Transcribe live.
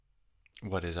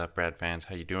What is up, Brad fans?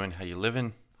 How you doing? How you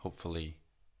living? Hopefully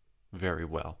very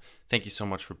well. Thank you so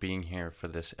much for being here for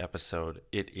this episode.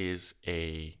 It is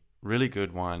a really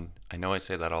good one. I know I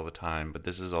say that all the time, but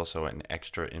this is also an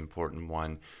extra important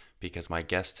one because my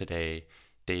guest today,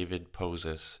 David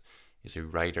Poses, is a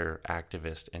writer,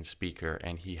 activist, and speaker,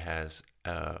 and he has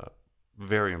a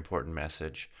very important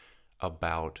message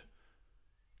about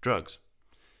drugs,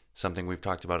 something we've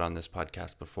talked about on this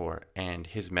podcast before. And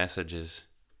his message is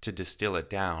to distill it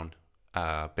down.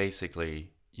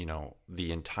 Basically,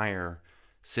 the entire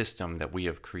system that we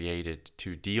have created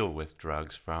to deal with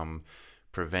drugs, from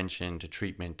prevention to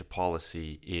treatment to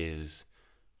policy, is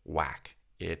whack.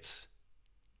 It's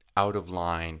out of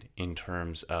line in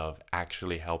terms of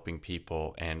actually helping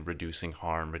people and reducing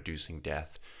harm, reducing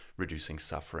death, reducing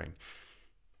suffering.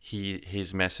 He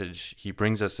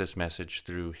brings us this message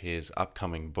through his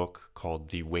upcoming book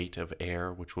called The Weight of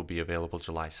Air, which will be available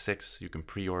July 6th. You can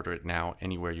pre-order it now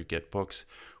anywhere you get books,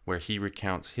 where he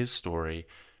recounts his story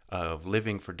of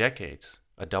living for decades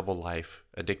a double life,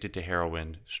 addicted to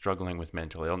heroin, struggling with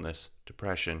mental illness,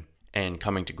 depression, and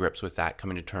coming to grips with that,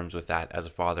 coming to terms with that as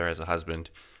a father, as a husband,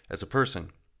 as a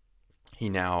person. He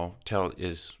now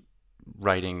is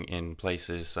writing in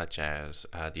places such as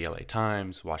the LA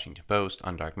Times, Washington Post,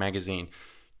 Undark Magazine,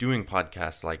 doing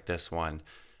podcasts like this one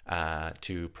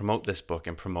to promote this book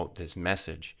and promote this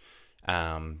message.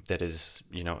 That is,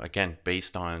 again,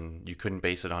 based on, you couldn't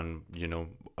base it on,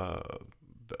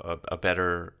 a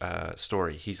better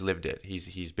story. He's lived it.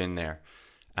 He's been there.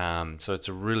 So it's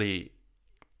a really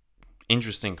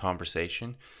interesting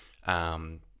conversation.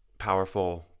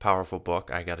 Powerful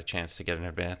book. I got a chance to get an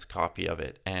advanced copy of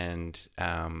it, and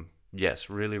yes,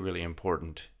 really, really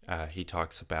important. He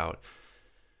talks about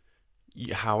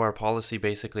how our policy,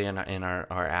 basically, and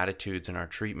our attitudes and our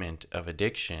treatment of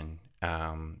addiction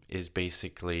is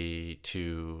basically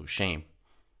to shame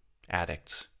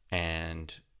addicts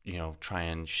and try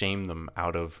and shame them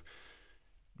out of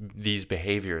these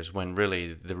behaviors, when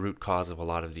really the root cause of a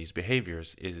lot of these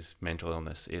behaviors is mental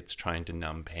illness. It's trying to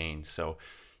numb pain. So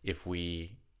if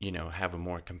we have a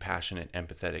more compassionate,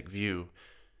 empathetic view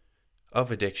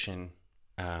of addiction,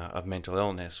 of mental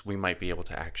illness, we might be able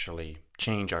to actually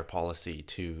change our policy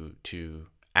to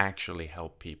actually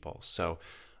help people. So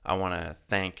I want to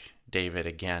thank David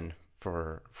again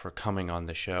for coming on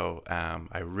the show.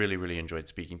 I really, really enjoyed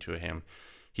speaking to him.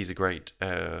 He's a great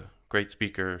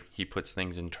speaker. He puts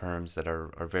things in terms that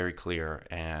are very clear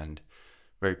and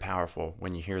very powerful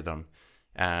when you hear them.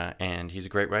 And he's a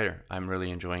great writer. I'm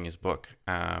really enjoying his book.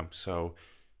 So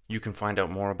you can find out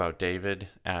more about David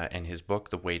and his book,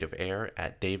 The Weight of Air,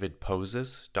 at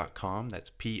davidposes.com. That's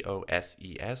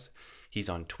Poses. He's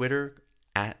on Twitter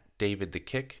at David the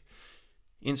Kick,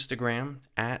 Instagram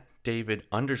at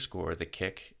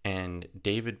David_the_kick, and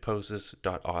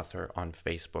davidposes.author on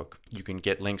Facebook. You can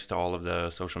get links to all of the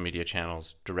social media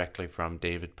channels directly from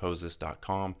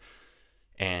davidposes.com.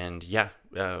 And yeah,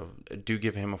 do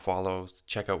give him a follow.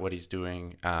 Check out what he's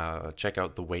doing. Check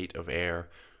out The Weight of Air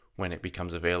when it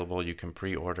becomes available. You can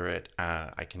pre-order it.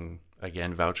 I can,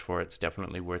 again, vouch for it. It's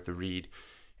definitely worth the read.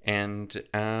 And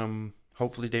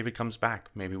hopefully David comes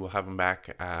back. Maybe we'll have him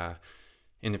back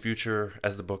in the future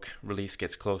as the book release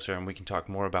gets closer, and we can talk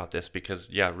more about this, because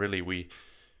yeah, really, we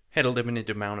had a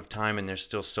limited amount of time, and there's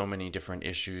still so many different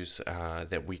issues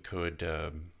that we could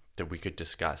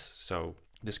discuss. So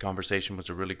this conversation was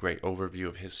a really great overview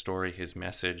of his story, his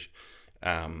message,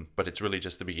 but it's really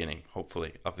just the beginning,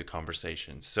 hopefully, of the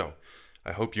conversation. So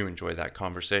I hope you enjoy that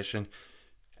conversation.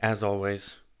 As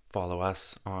always, follow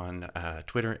us on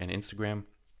Twitter and Instagram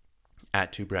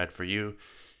at 2brad4u.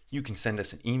 You can send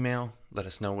us an email. Let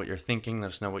us know what you're thinking.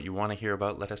 Let us know what you want to hear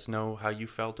about. Let us know how you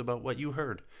felt about what you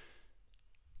heard.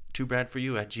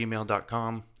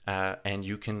 2brad4u@gmail.com. And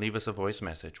you can leave us a voice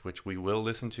message, which we will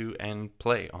listen to and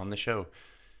play on the show.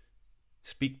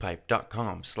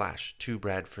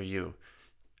 Speakpipe.com/2brad4u.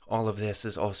 All of this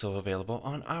is also available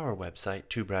on our website,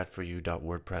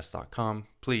 2brad4u.wordpress.com.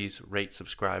 Please rate,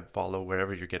 subscribe, follow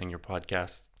wherever you're getting your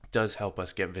podcasts. It does help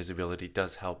us get visibility,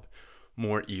 does help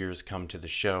more ears come to the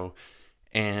show.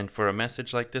 And for a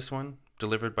message like this one,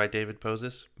 delivered by David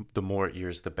Poses, the more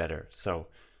ears, the better. So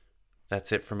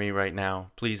that's it for me right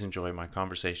now. Please enjoy my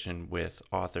conversation with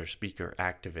author, speaker,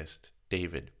 activist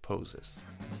David Poses.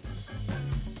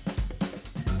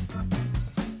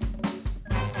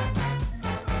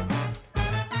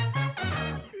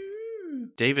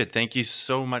 David, thank you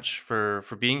so much for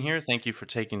being here. Thank you for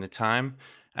taking the time.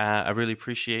 I really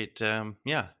appreciate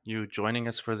you joining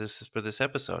us for this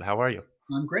episode. How are you?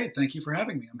 I'm great. Thank you for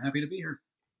having me. I'm happy to be here.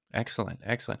 Excellent,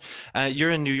 excellent. You're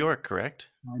in New York, correct?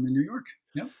 I'm in New York.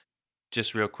 Yep.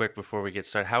 just real quick before we get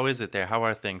started, how is it there? How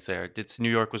are things there? It's New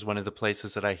York was one of the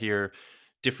places that I hear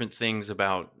different things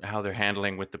about how they're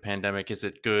handling with the pandemic. Is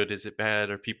it good? Is it bad?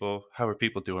 How are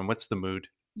people doing? What's the mood?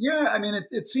 Yeah, I mean,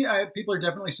 people are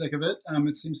definitely sick of it.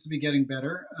 It seems to be getting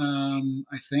better.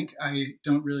 I think I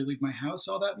don't really leave my house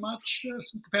all that much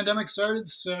since the pandemic started,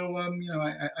 so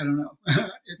I don't know.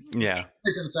 Yeah.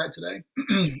 It's nice outside today.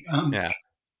 Yeah.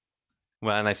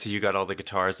 Well, and I see you got all the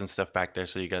guitars and stuff back there,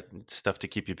 so you got stuff to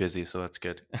keep you busy, so that's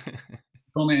good.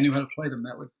 If only I knew how to play them,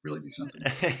 that would really be something.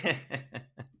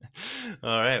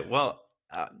 All right. Well,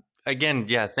 again,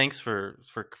 yeah, thanks for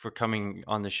coming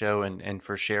on the show and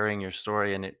for sharing your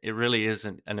story. And it really is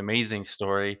an amazing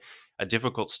story, a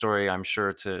difficult story, I'm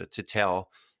sure, to tell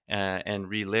and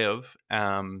relive.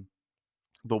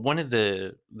 But one of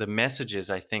the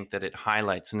messages I think that it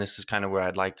highlights, and this is kind of where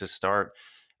I'd like to start,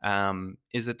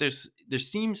 is that there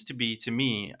seems to be, to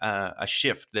me, a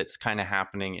shift that's kind of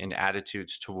happening in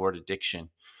attitudes toward addiction,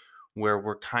 where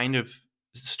we're kind of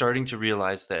starting to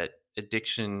realize that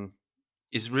addiction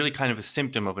is really kind of a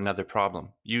symptom of another problem.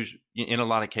 Usually, in a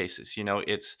lot of cases,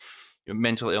 it's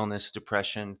mental illness,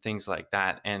 depression, things like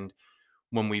that. And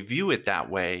when we view it that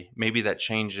way, maybe that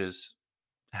changes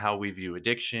how we view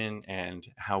addiction and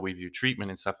how we view treatment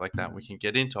and stuff like that. We can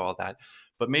get into all that,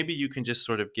 but maybe you can just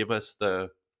sort of give us the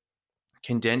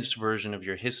condensed version of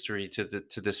your history to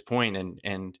this point,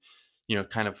 and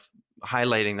kind of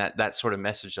highlighting that sort of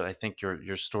message that I think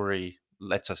your story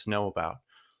lets us know about.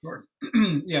 Sure.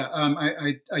 Yeah,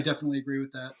 I definitely agree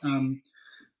with that.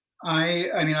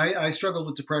 I mean, I struggled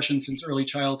with depression since early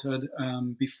childhood.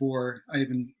 Before I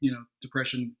even,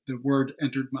 depression, the word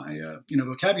entered my,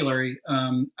 vocabulary.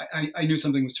 I knew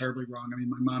something was terribly wrong. I mean,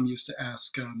 my mom used to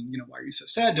ask, why are you so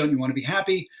sad? Don't you want to be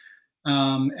happy?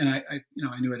 And I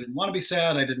knew I didn't want to be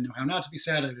sad. I didn't know how not to be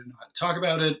sad. I didn't know how to talk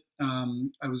about it.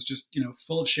 I was just,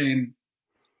 full of shame.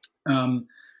 Um,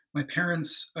 my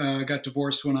parents got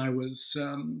divorced when I was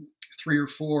 3 or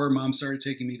 4. Mom started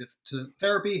taking me to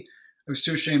therapy. I was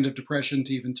too ashamed of depression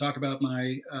to even talk about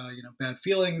my bad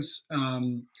feelings.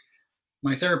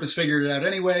 My therapist figured it out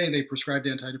anyway. They prescribed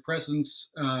antidepressants.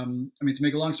 I mean, to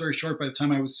make a long story short, by the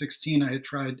time I was 16, I had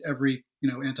tried every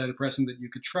antidepressant that you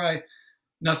could try.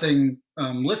 Nothing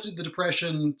lifted the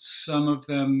depression. Some of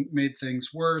them made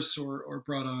things worse or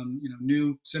brought on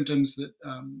new symptoms that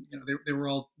they were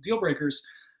all deal breakers.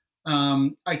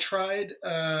 I tried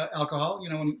alcohol,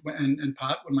 and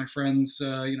pot when my friends,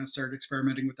 started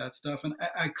experimenting with that stuff, and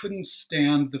I couldn't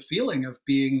stand the feeling of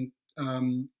being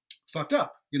fucked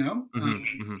up. Hmm.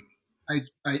 Hmm.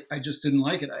 I just didn't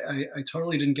like it. I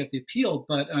totally didn't get the appeal.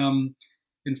 But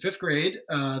in 5th grade,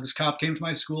 this cop came to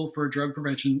my school for a drug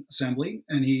prevention assembly,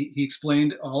 and he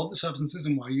explained all of the substances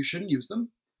and why you shouldn't use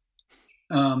them.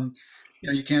 Um,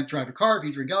 you can't drive a car if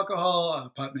you drink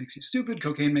alcohol. Pot makes you stupid.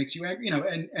 Cocaine makes you angry.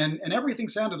 And everything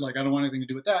sounded like I don't want anything to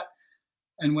do with that.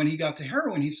 And when he got to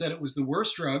heroin, he said it was the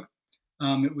worst drug.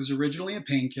 It was originally a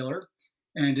painkiller,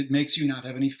 and it makes you not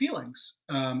have any feelings.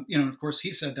 And of course,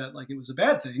 he said that like it was a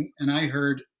bad thing, and I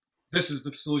heard this is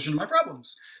the solution to my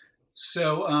problems.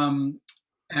 So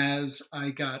as I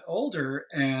got older,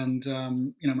 and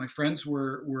my friends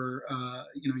were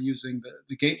using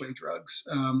the gateway drugs,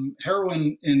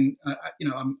 heroin.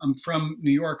 I'm from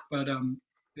New York, but in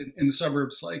the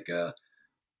suburbs, like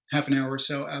half an hour or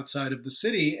so outside of the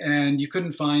city, and you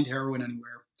couldn't find heroin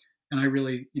anywhere. And I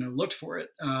really looked for it.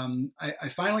 I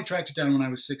finally tracked it down when I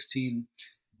was 16,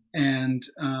 and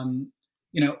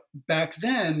back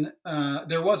then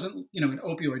there wasn't an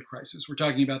opioid crisis. We're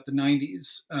talking about the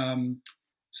 90s.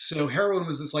 So heroin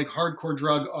was this like hardcore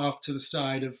drug off to the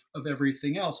side of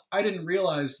everything else. I didn't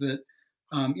realize that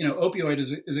opioid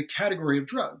is a category of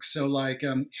drugs. So like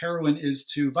heroin is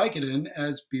to Vicodin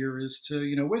as beer is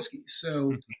to whiskey.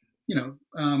 So you know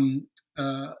um,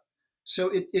 uh, so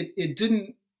it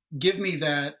didn't give me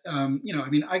that. I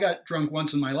mean, I got drunk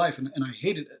once in my life, and I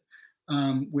hated it.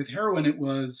 With heroin, it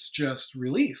was just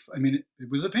relief. I mean, it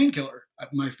was a painkiller.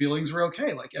 My feelings were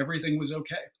okay. Like everything was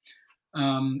okay.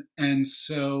 And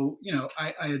so,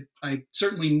 I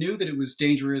certainly knew that it was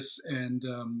dangerous and,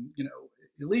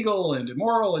 illegal and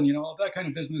immoral and, all that kind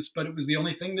of business, but it was the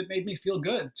only thing that made me feel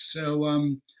good. So,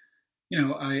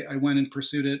 I went and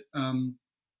pursued it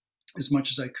as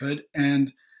much as I could.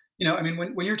 And, I mean,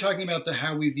 when you're talking about the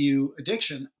how we view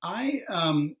addiction,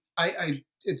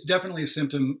 it's definitely a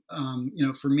symptom,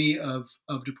 for me of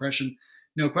depression.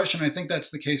 No question. I think that's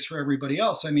the case for everybody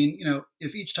else. I mean,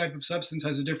 if each type of substance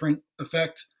has a different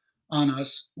effect on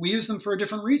us, we use them for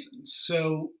different reasons.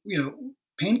 So,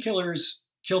 painkillers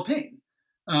kill pain.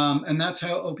 And that's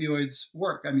how opioids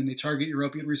work. I mean, they target your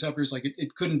opiate receptors. Like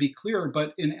it couldn't be clearer.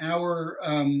 But in our,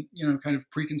 kind of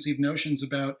preconceived notions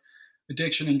about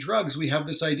addiction and drugs, we have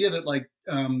this idea that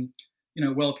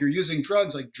well, if you're using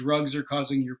drugs, like drugs are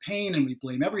causing your pain, and we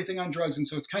blame everything on drugs. And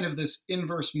so it's kind of this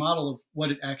inverse model of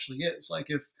what it actually is. Like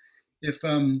if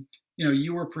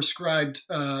you were prescribed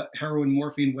heroin,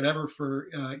 morphine, whatever for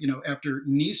after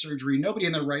knee surgery, nobody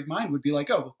in their right mind would be like,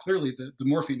 oh, well, clearly the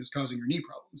morphine is causing your knee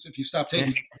problems. If you stop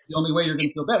taking it, the only way you're going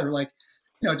to feel better,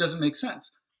 it doesn't make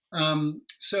sense.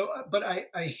 But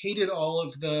I hated all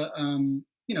of the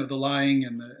lying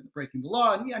and the breaking the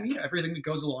law, and everything that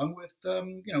goes along with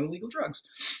illegal drugs,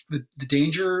 the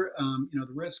danger, the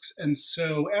risks. And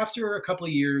so after a couple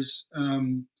of years,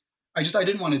 I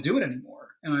didn't want to do it anymore,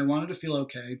 and I wanted to feel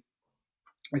okay.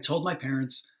 I told my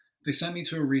parents. They sent me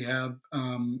to a rehab,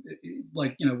 one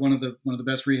of the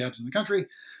best rehabs in the country.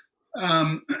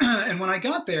 And when I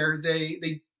got there,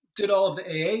 they did all of the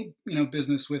AA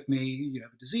business with me. You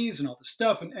have a disease and all this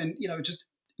stuff, and just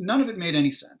none of it made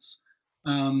any sense.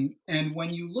 And when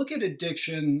you look at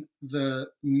addiction, the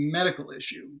medical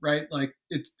issue, right? Like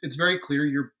it's very clear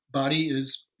your body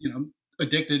is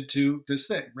addicted to this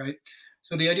thing, right?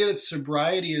 So the idea that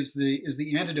sobriety is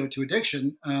the antidote to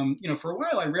addiction, for a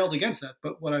while I railed against that,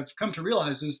 but what I've come to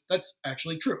realize is that's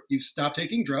actually true. You stop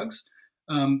taking drugs,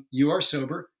 you are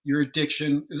sober, your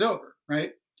addiction is over,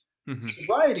 right? Mm-hmm.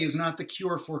 Sobriety is not the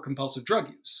cure for compulsive drug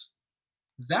use.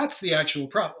 That's the actual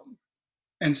problem.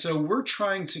 And so we're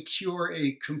trying to cure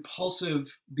a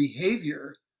compulsive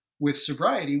behavior with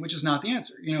sobriety, which is not the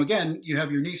answer. Again, you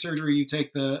have your knee surgery, you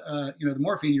take the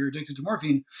morphine, you're addicted to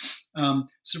morphine.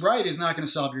 Sobriety is not going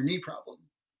to solve your knee problem.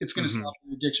 It's going to solve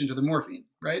your addiction to the morphine,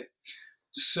 right?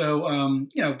 So,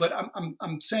 but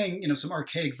I'm saying, some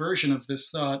archaic version of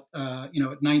this thought, at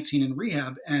 19 in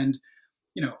rehab, and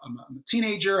I'm a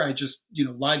teenager. I just,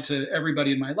 lied to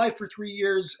everybody in my life for 3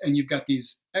 years. And you've got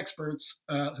these experts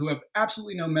who have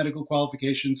absolutely no medical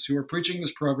qualifications who are preaching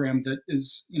this program that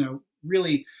is,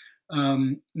 really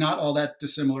not all that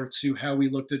dissimilar to how we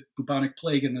looked at bubonic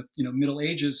plague in the, Middle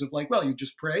Ages of like, well, you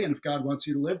just pray, and if God wants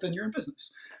you to live, then you're in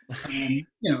business. And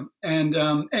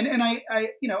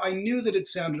I knew that it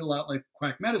sounded a lot like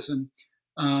quack medicine.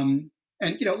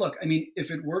 And look, I mean, if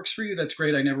it works for you, that's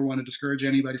great. I never want to discourage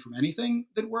anybody from anything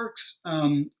that works.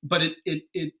 But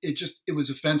it was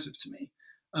offensive to me.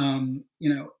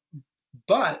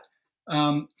 But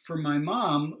for my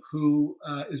mom, who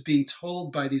is being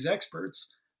told by these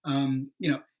experts,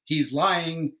 he's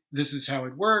lying. This is how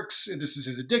it works. This is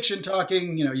his addiction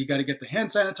talking. You got to get the hand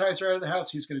sanitizer out of the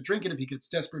house. He's going to drink it if he gets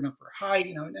desperate enough for a high.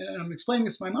 And I'm explaining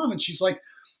this to my mom, and she's like,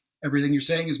 everything you're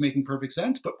saying is making perfect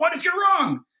sense. But what if you're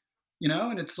wrong?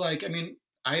 And it's like, I mean,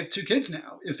 I have 2 kids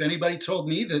now. If anybody told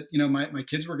me that, my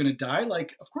kids were going to die,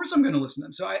 like, of course I'm going to listen to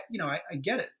them. So I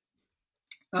get it.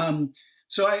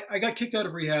 So I got kicked out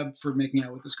of rehab for making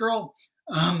out with this girl.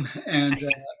 And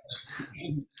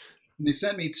they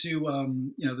sent me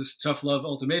to, this tough love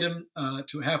ultimatum,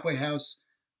 to a halfway house.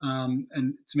 And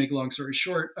to make a long story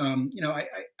short, I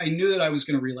knew that I was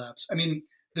going to relapse. I mean,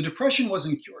 the depression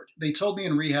wasn't cured. They told me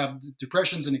in rehab,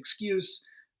 depression's an excuse.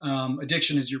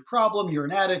 Addiction is your problem. You're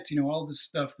an addict. All this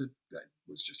stuff that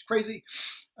was just crazy.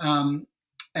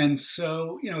 And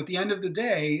so, at the end of the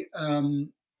day,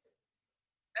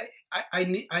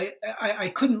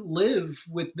 I couldn't live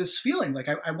with this feeling. Like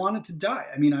I wanted to die.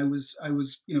 I mean, I was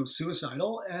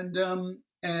suicidal, and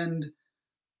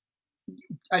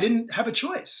I didn't have a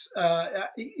choice. I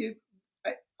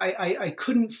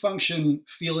couldn't function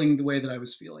feeling the way that I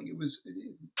was feeling. It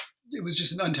was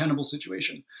just an untenable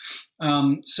situation.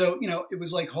 So, it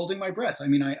was like holding my breath. I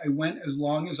mean, I went as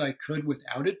long as I could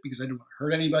without it because I didn't want to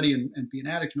hurt anybody and be an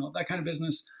addict and all that kind of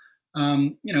business.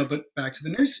 But back to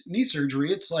the knee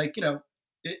surgery, it's like,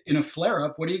 in a flare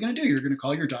up, what are you going to do? You're going to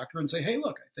call your doctor and say, hey,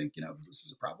 look, I think, this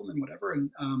is a problem and whatever.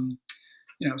 And,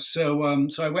 so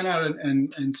I went out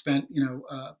and spent,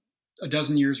 a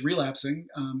dozen years relapsing,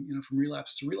 from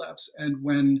relapse to relapse. And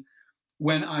when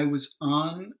I was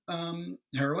on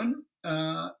heroin,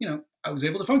 I was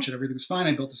able to function. Everything was fine.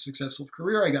 I built a successful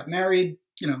career. I got married.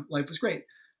 Life was great.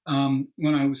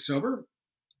 When I was sober,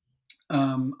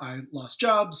 I lost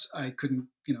jobs. I couldn't,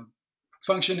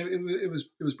 function. It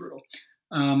was brutal.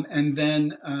 And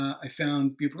then I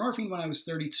found buprenorphine when I was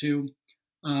 32.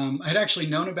 I had actually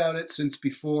known about it since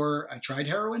before I tried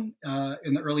heroin.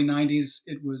 In the early 90s,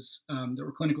 there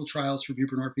were clinical trials for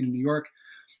buprenorphine in New York.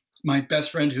 My best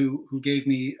friend who gave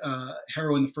me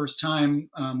heroin the first time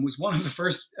was one of the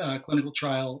first clinical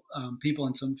trial people,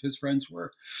 and some of his friends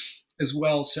were as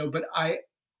well. So, but I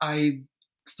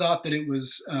thought that it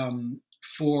was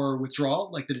for withdrawal,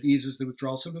 like that it eases the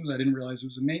withdrawal symptoms. I didn't realize it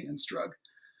was a maintenance drug.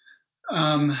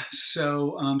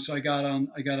 So I got on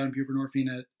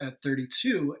buprenorphine at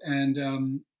 32,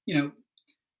 and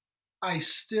I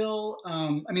still,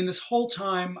 I mean, this whole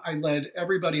time I led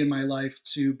everybody in my life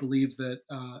to believe that,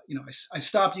 I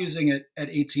stopped using it at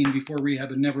 18 before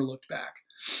rehab and never looked back.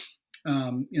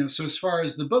 So as far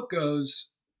as the book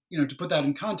goes, to put that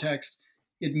in context,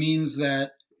 it means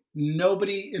that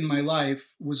nobody in my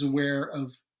life was aware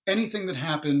of anything that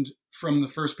happened from the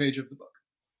first page of the book.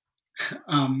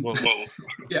 Whoa.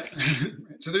 Yeah.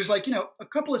 So there's like, a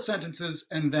couple of sentences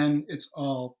and then it's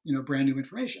all, brand new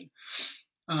information.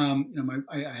 I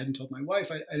hadn't told my wife,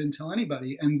 I didn't tell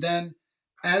anybody. And then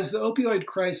as the opioid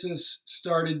crisis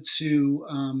started to,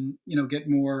 get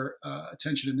more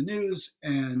attention in the news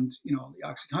and, all the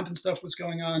OxyContin stuff was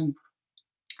going on.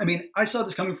 I mean, I saw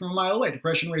this coming from a mile away.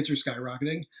 Depression rates are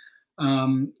skyrocketing.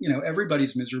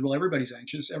 Everybody's miserable. Everybody's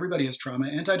anxious. Everybody has trauma.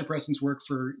 Antidepressants work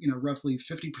for, roughly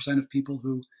 50% of people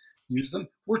who use them.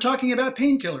 We're talking about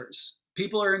painkillers.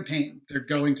 People are in pain. They're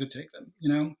going to take them,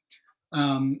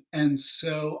 and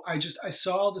so I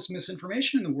saw all this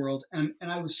misinformation in the world and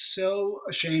I was so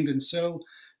ashamed and so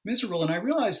miserable. And I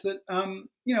realized that,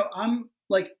 I'm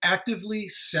like actively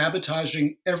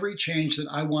sabotaging every change that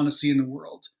I want to see in the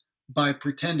world by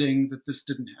pretending that this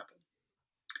didn't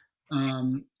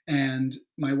happen. And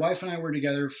my wife and I were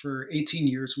together for 18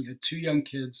 years. We had two young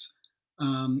kids.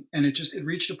 And it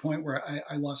reached a point where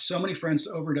I lost so many friends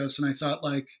to overdose. And I thought,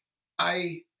 like,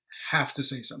 I have to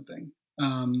say something.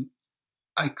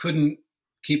 I couldn't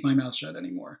keep my mouth shut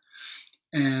anymore.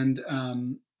 And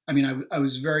I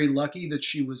was very lucky that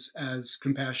she was as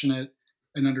compassionate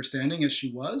and understanding as she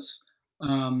was.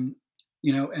 And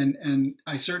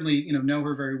I certainly, know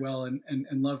her very well and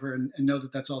love her and know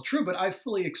that that's all true. But I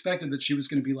fully expected that she was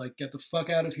going to be like, get the fuck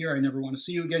out of here. I never want to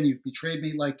see you again. You've betrayed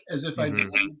me, like as if I'd been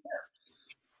there.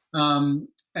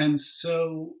 And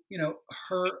so,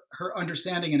 her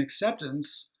understanding and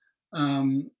acceptance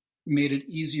made it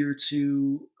easier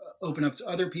to open up to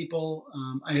other people.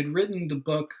 I had written the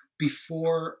book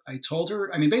before I told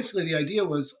her. I mean, basically the idea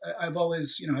was I've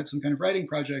always, had some kind of writing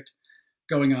project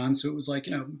going on. So it was like,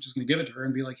 I'm just going to give it to her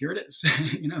and be like, here it is,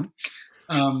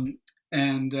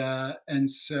 and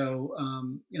so,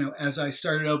 as I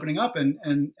started opening up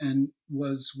and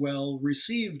was well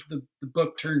received, the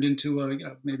book turned into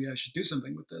maybe I should do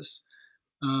something with this.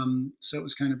 So it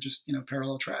was kind of just,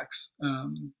 parallel tracks.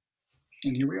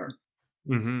 And here we are.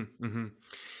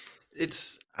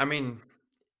 I mean,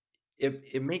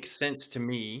 it makes sense to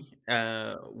me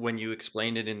when you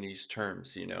explain it in these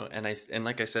terms, and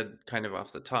like I said, kind of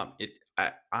off the top,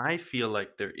 I feel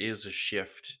like there is a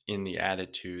shift in the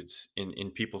attitudes in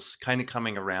people kind of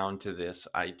coming around to this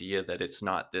idea that it's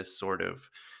not this sort of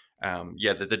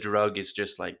that the drug is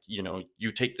just like,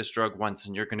 you take this drug once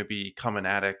and you're going to become an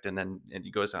addict and then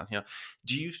it goes out.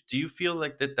 Do you feel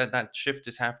like that shift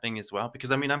is happening as well?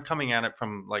 Because I mean, I'm coming at it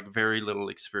from like very little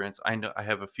experience. I know I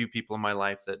have a few people in my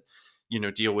life that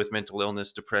deal with mental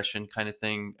illness, depression kind of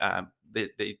thing.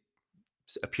 They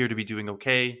appear to be doing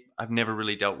okay. I've never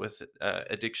really dealt with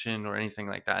addiction or anything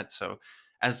like that. So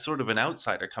as sort of an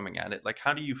outsider coming at it, like,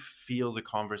 how do you feel the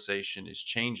conversation is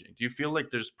changing? Do you feel like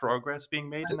there's progress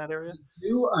being made in that area?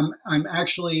 I'm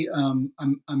actually,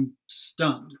 I'm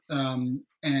stunned.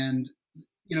 And,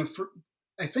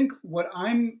 I think what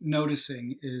I'm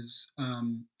noticing is,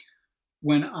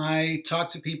 when I talk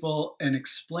to people and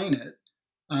explain it,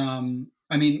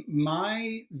 I mean,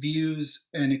 my views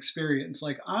and experience,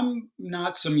 like, I'm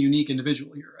not some unique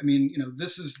individual here. I mean,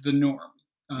 this is the norm.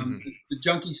 The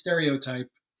junkie stereotype,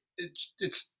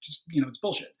 it's just, it's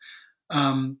bullshit.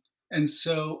 And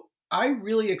so I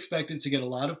really expected to get a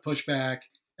lot of pushback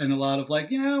and a lot of like,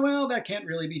 well, that can't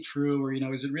really be true. Or,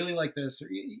 is it really like this? Or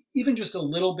even just a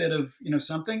little bit of,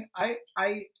 something.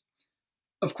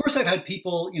 Of course, I've had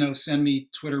people, send me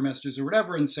Twitter messages or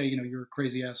whatever and say, you're a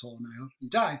crazy asshole and I hope you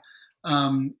die.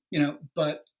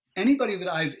 But anybody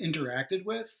that I've interacted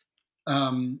with,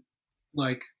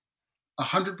 like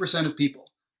 100% of people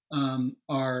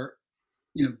are,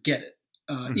 get it.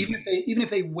 Even if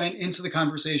they went into the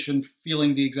conversation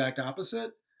feeling the exact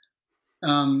opposite,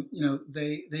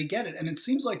 they get it. And it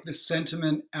seems like the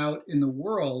sentiment out in the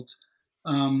world,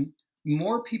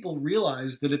 more people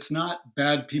realize that it's not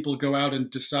bad people go out and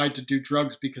decide to do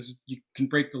drugs because you can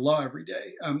break the law every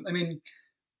day. I mean,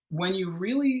 when you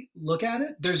really look at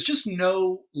it, there's just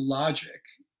no logic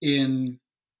in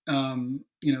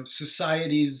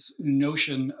society's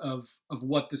notion of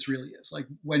what this really is. Like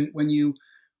when you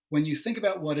think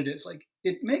about what it is, like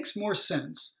it makes more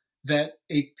sense that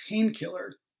a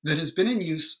painkiller that has been in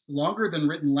use longer than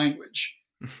written language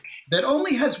that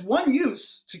only has one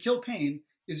use to kill pain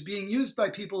is being used by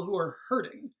people who are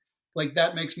hurting. Like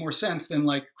that makes more sense than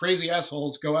like crazy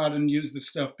assholes go out and use this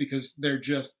stuff because they're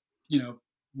just,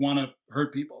 want to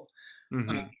hurt people. Uh,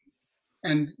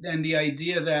 Mm-hmm. and the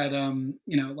idea that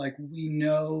like we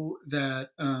know that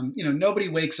nobody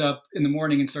wakes up in the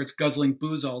morning and starts guzzling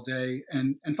booze all day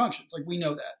and functions. Like we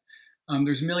know that.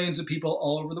 There's millions of people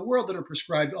all over the world that are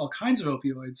prescribed all kinds of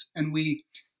opioids, and we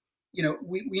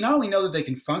not only know that they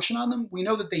can function on them, we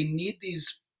know that they need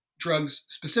these drugs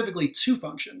specifically to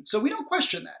function. So we don't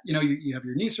question that. You have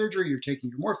your knee surgery, you're taking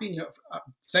your morphine.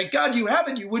 Thank God you have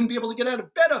it. You wouldn't be able to get out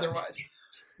of bed otherwise.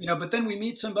 But then we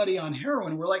meet somebody on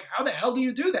heroin. We're like, how the hell do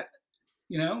you do that?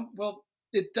 Well,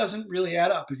 it doesn't really add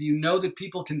up. If you know that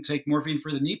people can take morphine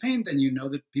for the knee pain, then you know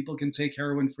that people can take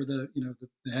heroin for the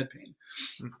head pain.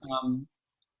 Um,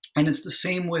 and it's the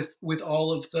same with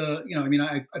all of the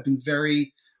I've been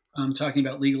very talking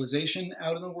about legalization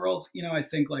out in the world. I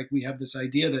think like we have this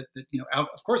idea that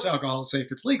of course alcohol is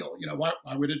safe, it's legal.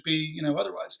 Why would it be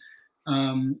otherwise?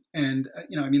 And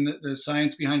the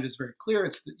science behind it is very clear.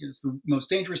 It's the most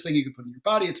dangerous thing you can put in your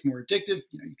body. It's more addictive.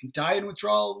 You can die in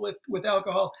withdrawal with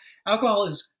alcohol. Alcohol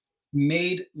is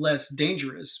made less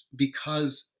dangerous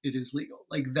because it is legal.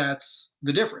 Like that's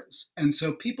the difference. And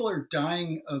so people are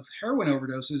dying of heroin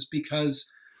overdoses because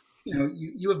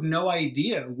you have no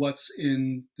idea what's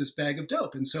in this bag of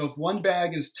dope. And so if one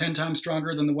bag is 10 times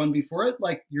stronger than the one before it,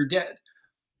 like you're dead.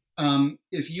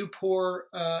 If you pour,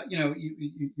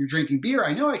 you're drinking beer.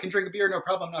 I know I can drink a beer, no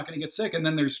problem. I'm not going to get sick. And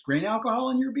then there's grain alcohol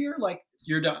in your beer, like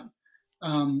you're done.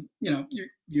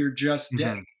 You're just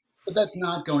dead. Mm-hmm. But that's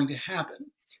not going to happen.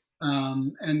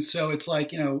 And so it's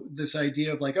like this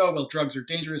idea of like, oh well, drugs are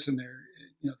dangerous and they're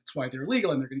that's why they're illegal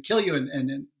and they're going to kill you.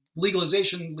 And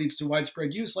legalization leads to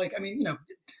widespread use. Like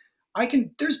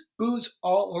there's booze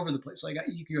all over the place. Like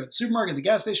you can go to the supermarket, the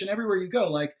gas station, everywhere you go.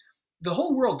 Like the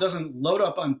whole world doesn't load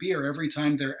up on beer every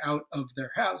time they're out of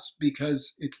their house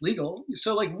because it's legal.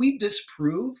 So like we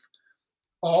disprove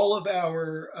all of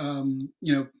our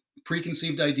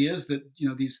preconceived ideas that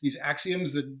these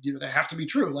axioms that they have to be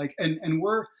true. Like and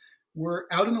we're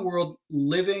out in the world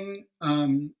living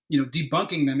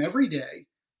debunking them every day.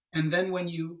 And then when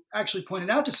you actually point it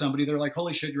out to somebody, they're like,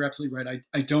 holy shit, you're absolutely right.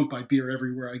 I don't buy beer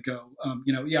everywhere I go.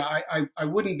 I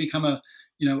wouldn't become a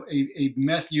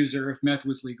meth user if meth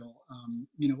was legal,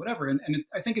 whatever.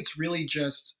 I think it's really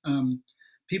just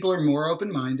people are more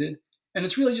open-minded. And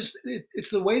it's really just,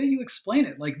 it's the way that you explain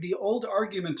it. Like the old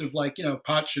argument of like,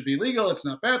 pot should be legal. It's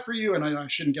not bad for you. And I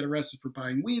shouldn't get arrested for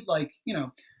buying weed. Like,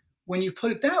 when you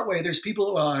put it that way, there's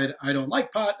people, well, I don't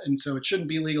like pot, and so it shouldn't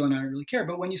be legal, and I don't really care.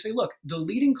 But when you say, look, the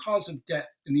leading cause of death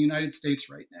in the United States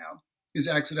right now is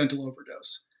accidental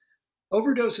overdose.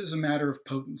 Overdose is a matter of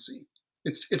potency.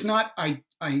 It's not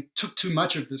I took too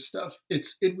much of this stuff.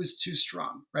 It was too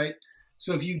strong, right?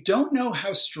 So if you don't know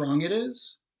how strong it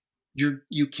is,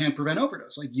 you can't prevent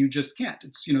overdose. Like you just can't.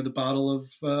 It's the bottle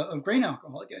of grain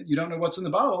alcohol again. You don't know what's in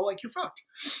the bottle, like you're fucked.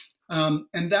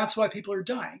 And that's why people are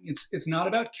dying. It's not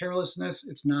about carelessness.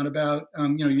 It's not about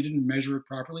you didn't measure it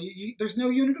properly. There's no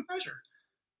unit of measure,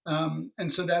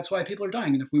 and so that's why people are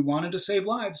dying. And if we wanted to save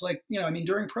lives, like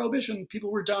during Prohibition,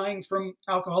 people were dying from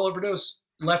alcohol overdose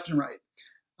left and right.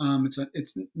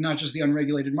 It's not just the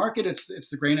unregulated market. It's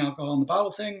the grain alcohol in the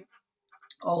bottle thing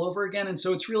all over again. And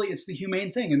so it's the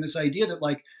humane thing, and this idea that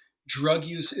like drug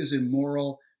use is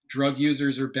immoral, drug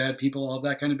users are bad people, all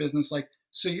that kind of business. Like,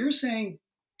 so you're saying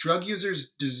drug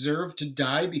users deserve to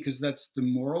die because that's the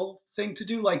moral thing to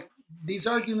do? Like these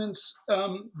arguments,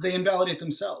 they invalidate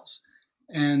themselves.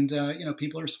 And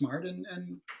people are smart, and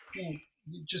you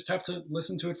just have to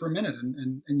listen to it for a minute,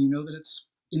 and you know that it's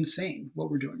insane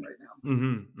what we're doing right now.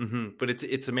 Mm-hmm. Mm-hmm. But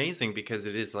it's amazing because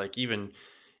it is like even,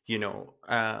 you know,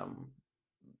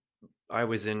 I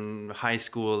was in high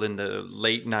school in the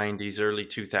late 90s, early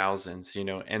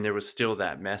 2000s, and there was still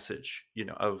that message,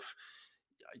 of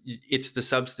it's the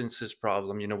substances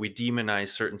problem. We demonize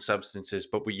certain substances,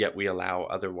 but yet we allow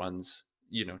other ones,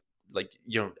 like,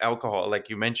 alcohol, like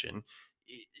you mentioned,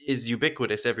 is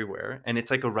ubiquitous everywhere. And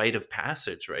it's like a rite of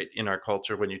passage, right? In our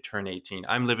culture, when you turn 18,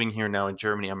 I'm living here now in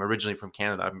Germany. I'm originally from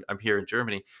Canada. I'm here in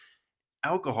Germany.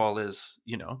 Alcohol is,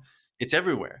 it's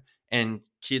everywhere. And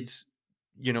kids,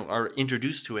 are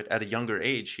introduced to it at a younger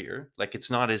age here. Like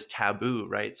it's not as taboo,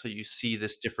 right? So you see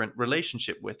this different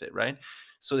relationship with it, right?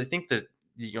 So I think that,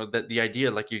 that the idea,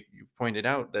 like you've pointed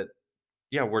out, that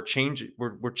yeah, we're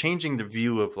changing the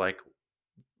view of like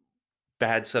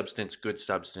bad substance, good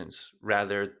substance,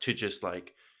 rather to just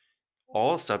like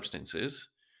all substances,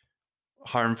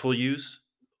 harmful use,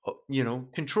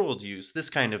 controlled use, this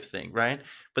kind of thing, right?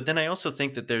 But then I also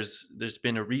think that there's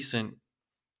been a recent,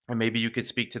 and maybe you could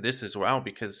speak to this as well,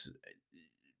 because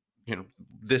you know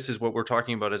this is what we're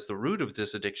talking about as the root of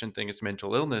this addiction thing, is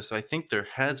mental illness. I think there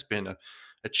has been a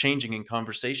changing in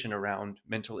conversation around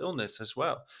mental illness as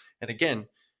well. And again,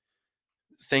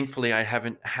 thankfully I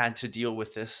haven't had to deal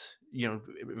with this,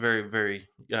 very, very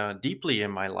deeply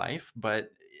in my life, but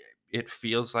it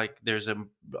feels like there's a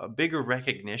bigger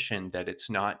recognition that it's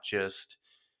not just,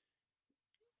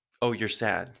 "Oh, you're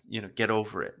sad, get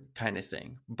over it," kind of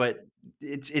thing. But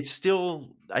it's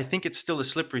still, I think it's still a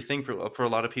slippery thing for a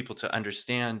lot of people to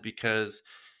understand, because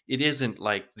it isn't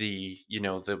like the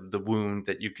wound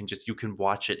that you can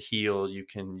watch it heal, you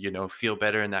can, feel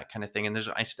better and that kind of thing. And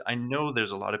I know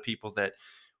there's a lot of people that,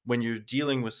 when you're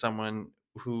dealing with someone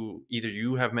who, either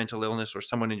you have mental illness or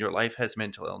someone in your life has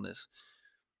mental illness,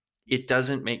 it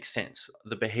doesn't make sense.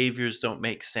 The behaviors don't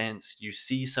make sense. You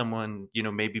see someone,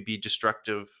 maybe be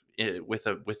destructive, with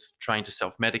trying to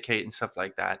self-medicate and stuff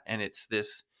like that, and it's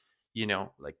this,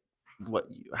 like, what?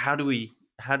 How do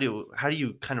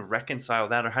you kind of reconcile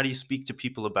that, or how do you speak to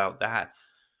people about that?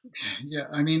 Yeah,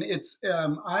 I mean, it's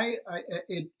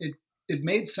it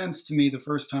made sense to me the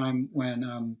first time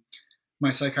when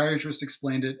my psychiatrist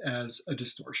explained it as a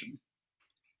distortion.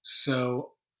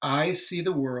 So I see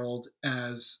the world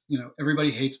as,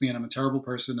 everybody hates me and I'm a terrible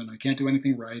person and I can't do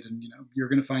anything right, and you're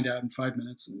going to find out in 5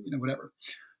 minutes, and whatever.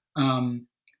 Um,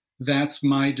 that's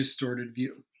my distorted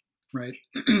view, right?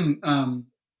 um,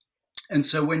 and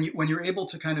so when you're able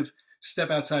to kind of step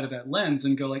outside of that lens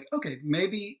and go like, okay,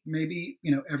 maybe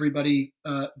everybody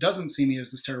doesn't see me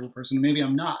as this terrible person, maybe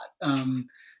I'm not, and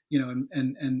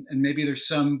maybe there's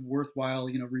some worthwhile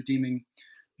redeeming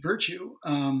virtue,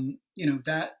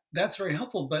 that's very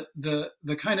helpful. But the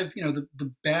kind of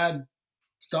the bad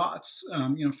thoughts,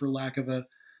 for lack of a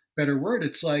better word,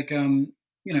 it's like, I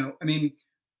mean,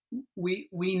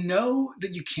 we know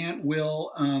that you can't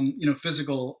will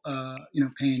physical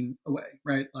pain away,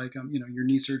 right? Like, your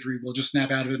knee surgery will just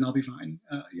snap out of it and I'll be fine,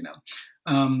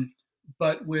 um,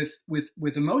 but with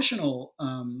emotional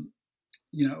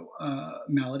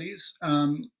maladies,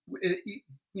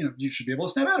 you should be able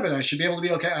to snap out of it. I should be able to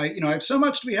be okay. I have so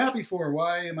much to be happy for.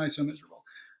 Why am I so miserable?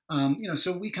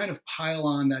 So we kind of pile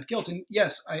on that guilt. And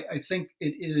yes, I think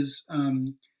it is,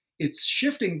 it's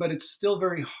shifting, but it's still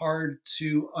very hard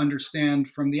to understand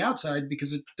from the outside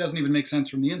because it doesn't even make sense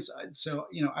from the inside. So,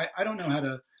 I don't know how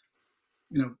to,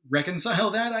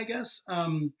 reconcile that, I guess.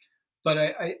 But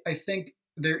I think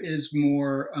there is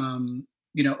more,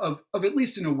 of at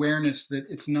least an awareness that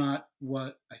it's not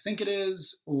what I think it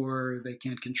is, or they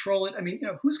can't control it. I mean,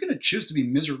 who's going to choose to be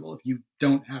miserable if you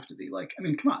don't have to be? Like, I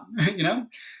mean, come on,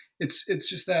 it's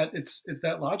just that it's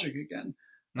that logic again.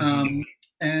 Hmm.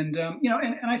 And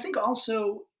I think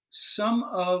also some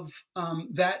of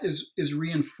that is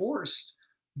reinforced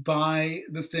by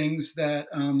the things that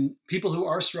people who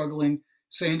are struggling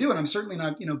say and do. And I'm certainly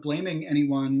not, blaming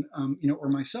anyone, or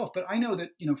myself, but I know that,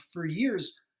 for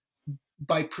years,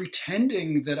 by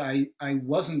pretending that I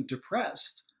wasn't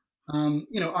depressed,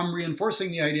 I'm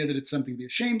reinforcing the idea that it's something to be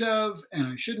ashamed of and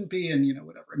I shouldn't be, and,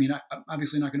 whatever. I mean, I'm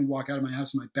obviously not going to walk out of my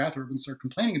house in my bathrobe and start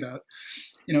complaining about,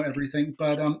 everything.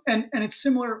 But, and it's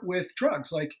similar with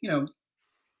drugs. Like,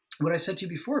 what I said to you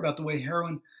before about the way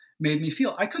heroin made me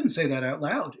feel. I couldn't say that out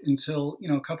loud until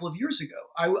a couple of years ago.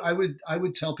 I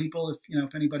would tell people,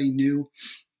 if anybody knew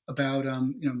about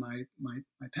my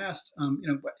past,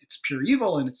 it's pure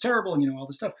evil and it's terrible, and all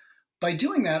this stuff. By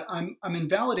doing that, I'm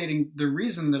invalidating the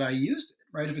reason that I used it.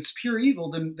 Right? If it's pure evil,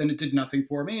 then it did nothing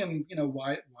for me, and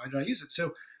why did I use it?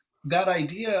 So that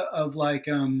idea of like,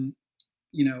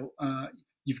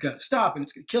 you've got to stop and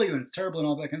it's going to kill you and it's terrible and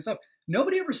all that kind of stuff.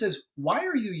 Nobody ever says, why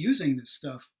are you using this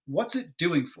stuff? What's it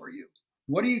doing for you?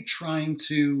 What are you trying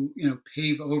to,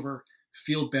 pave over,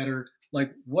 feel better?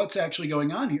 Like, what's actually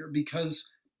going on here?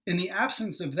 Because in the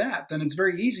absence of that, then it's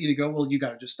very easy to go, well, you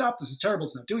got to just stop. This is terrible.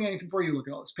 It's not doing anything for you. Look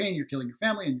at all this pain. You're killing your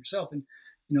family and yourself, and,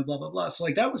 blah, blah, blah. So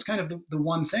like, that was kind of the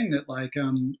one thing that, like,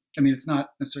 I mean, it's not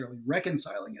necessarily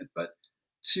reconciling it, but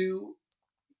to,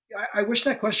 I wish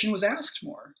that question was asked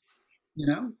more, you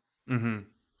know? Hmm.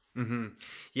 Hmm.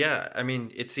 Yeah, I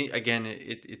mean, again,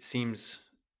 it seems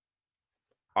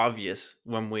obvious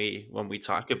when we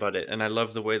talk about it, and I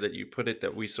love the way that you put it,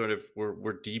 that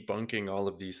we're debunking all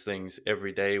of these things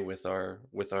every day with our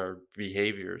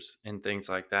behaviors and things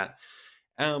like that.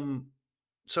 Um,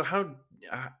 so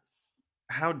uh,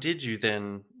 how did you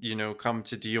then, come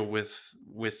to deal with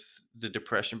the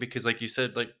depression? Because, like you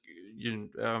said, like,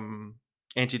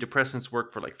 antidepressants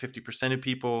work for like 50% of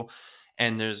people,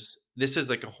 and this is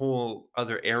like a whole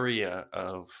other area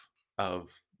of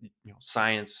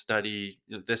science study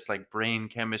this like brain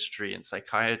chemistry and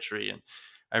psychiatry. And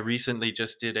I recently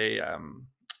just did a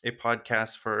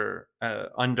podcast for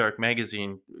Undark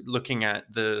magazine, looking at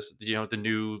the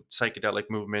new psychedelic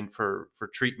movement for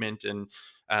treatment and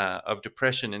of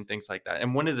depression and things like that.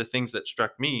 And one of the things that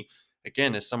struck me,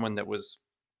 again, as someone that was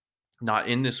not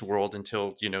in this world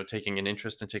until taking an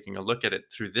interest and taking a look at it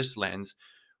through this lens,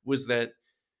 was that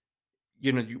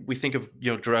we think of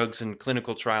drugs and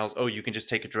clinical trials. Oh, you can just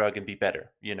take a drug and be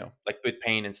better, like with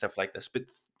pain and stuff like this. But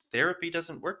therapy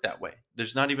doesn't work that way.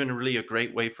 There's not even really a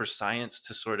great way for science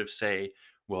to sort of say,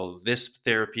 well, this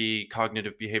therapy,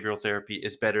 cognitive behavioral therapy,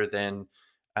 is better than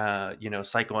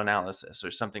psychoanalysis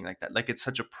or something like that. Like, it's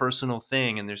such a personal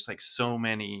thing, and there's like so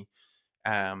many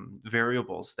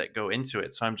variables that go into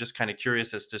it. So I'm just kind of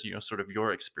curious as to sort of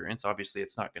your experience. Obviously,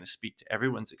 it's not going to speak to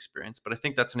everyone's experience, but I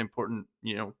think that's an important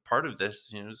part of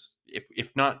this. Is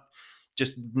if not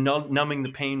just numbing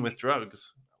the pain with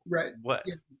drugs, Right. what?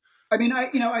 Yeah. I mean,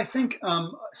 I think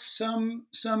some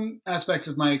aspects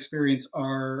of my experience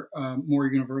are more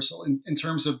universal in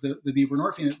terms of the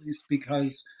buprenorphine, at least,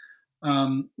 because I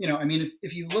mean,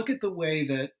 if you look at the way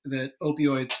that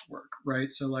opioids work, right?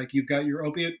 So like you've got your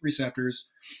opiate receptors,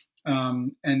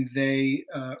 and they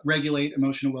regulate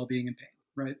emotional well-being and pain,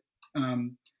 right?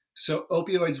 So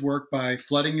opioids work by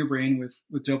flooding your brain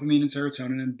with dopamine and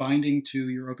serotonin and binding to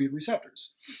your opiate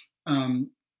receptors.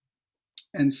 Um,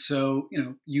 and so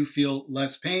you feel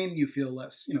less pain, you feel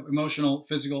less emotional,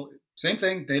 physical, same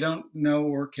thing. They don't know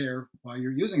or care why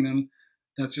you're using them.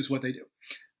 That's just what they do.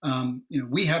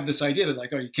 We have this idea that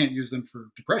like, oh, you can't use them for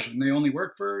depression. They only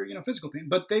work for physical pain,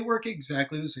 but they work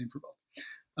exactly the same for both.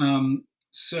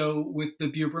 So with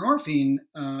the buprenorphine,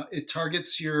 it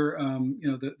targets your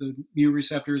the mu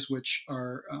receptors, which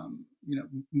are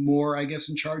more, I guess,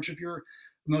 in charge of your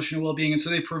emotional well-being, and so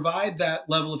they provide that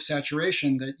level of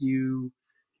saturation that you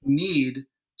need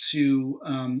to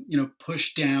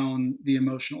push down the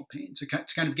emotional pain, to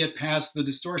kind of get past the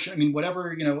distortion. I mean,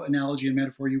 whatever analogy and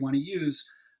metaphor you want to use,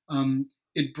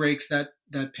 it breaks that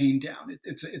pain down.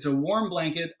 It's a warm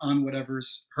blanket on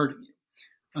whatever's hurting you,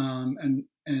 and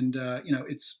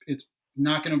it's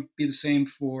not going to be the same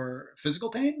for physical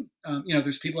pain.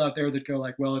 There's people out there that go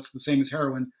like, well, it's the same as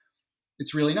heroin.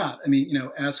 It's really not. I mean,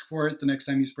 ask for it the next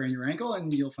time you sprain your ankle,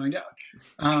 and you'll find out.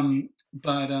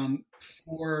 But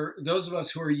for those of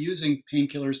us who are using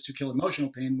painkillers to kill emotional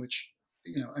pain, which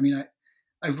I mean,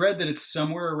 I've read that it's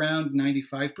somewhere around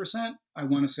 95%. I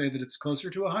want to say that it's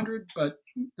closer to 100, but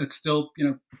that's still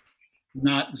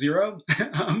not zero.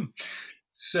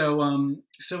 So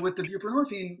with the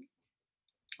buprenorphine,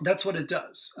 that's what it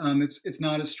does. It's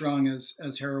not as strong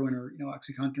as heroin or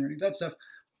OxyContin or any of that stuff,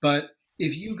 but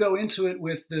if you go into it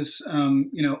with this, I'm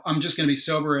just going to be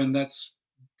sober and that's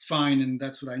fine and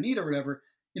that's what I need or whatever,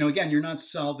 again, you're not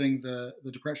solving the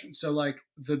depression. So like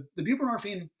the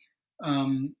buprenorphine,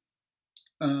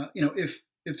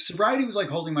 if sobriety was like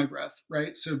holding my breath,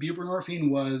 right? So buprenorphine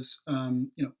was,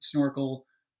 snorkel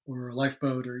or a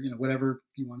lifeboat or whatever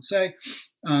you want to say.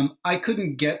 I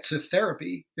couldn't get to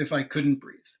therapy if I couldn't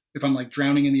breathe. If I'm like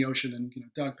drowning in the ocean and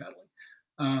dog paddling.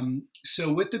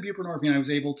 So with the buprenorphine, I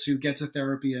was able to get to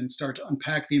therapy and start to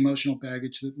unpack the emotional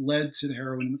baggage that led to the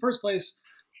heroin in the first place.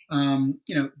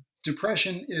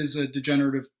 Depression is a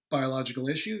degenerative biological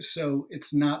issue, so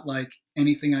it's not like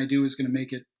anything I do is going to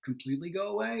make it completely go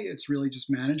away. It's really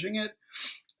just managing it.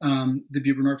 The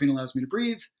buprenorphine allows me to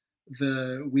breathe.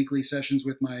 The weekly sessions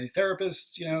with my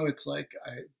therapist, it's like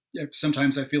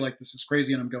sometimes I feel like this is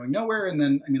crazy and I'm going nowhere. And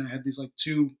then, I mean, I had these like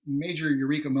two major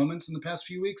eureka moments in the past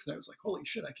few weeks that I was like, holy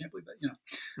shit, I can't believe that,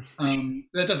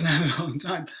 that doesn't happen all the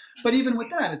time. But even with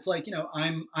that, it's like,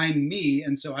 I'm me.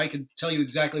 And so I could tell you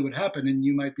exactly what happened. And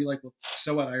you might be like, well,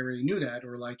 so what? I already knew that.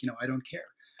 Or like, I don't care.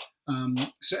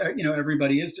 So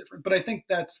everybody is different. But I think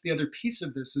that's the other piece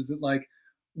of this, is that like,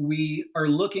 we are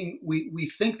looking, we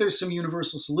think there's some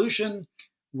universal solution.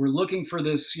 We're looking for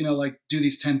this, like do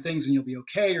these 10 things and you'll be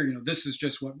okay. Or, this is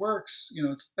just what works.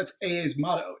 That's AA's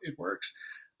motto. It works.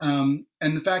 And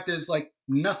the fact is like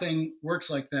nothing works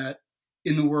like that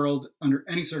in the world under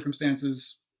any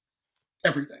circumstances,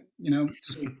 everything,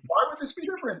 so why would this be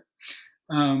different?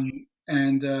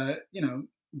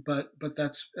 But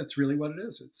that's really what it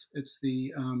is. It's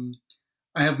the,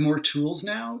 I have more tools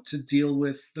now to deal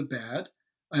with the bad.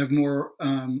 I have more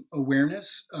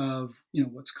awareness of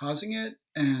what's causing it,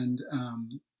 and how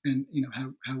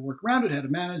to work around it, how to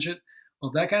manage it,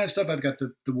 all that kind of stuff. I've got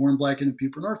the warm blanket of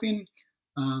buprenorphine.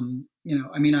 I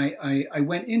mean, I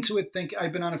went into it thinking,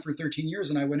 I've been on it for 13 years,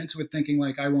 and I went into it thinking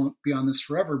like I won't be on this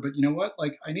forever. But you know what?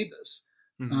 Like I need this,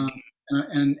 Mm-hmm.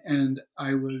 and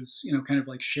I was, kind of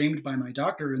like shamed by my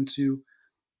doctor into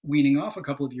weaning off a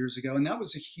couple of years ago, and that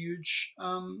was a huge,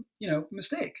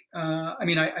 mistake. I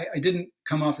mean, I didn't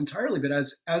come off entirely, but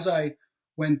as I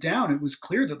went down, it was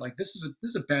clear that like this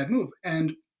is a bad move.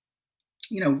 And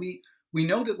we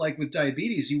know that like with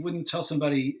diabetes, you wouldn't tell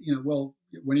somebody, well,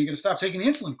 when are you going to stop taking the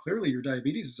insulin? Clearly, your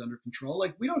diabetes is under control.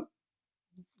 Like we don't,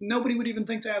 nobody would even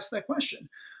think to ask that question.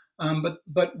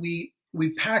 But we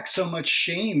pack so much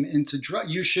shame into drug.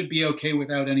 You should be okay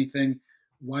without anything.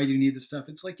 Why do you need this stuff?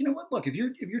 It's like, you know what? Look, if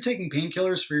you're taking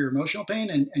painkillers for your emotional pain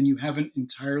and you haven't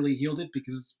entirely healed it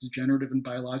because it's degenerative and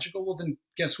biological, well then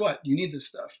guess what? You need this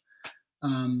stuff.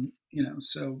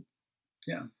 So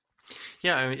yeah.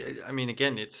 Yeah, I mean,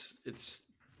 again, it's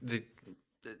the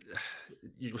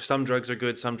some drugs are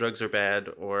good, some drugs are bad,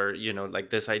 or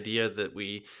like this idea that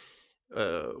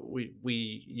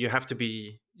you have to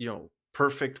be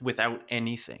perfect without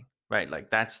anything, right? Like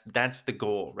that's the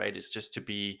goal, right? Is just to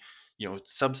be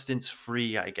substance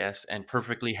free, I guess, and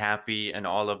perfectly happy, and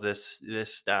all of this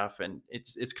stuff, and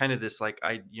it's kind of this like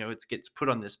it gets put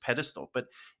on this pedestal, but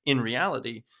in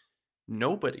reality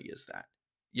nobody is that.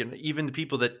 Even the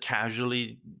people that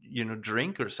casually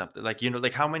drink or something, like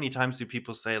like how many times do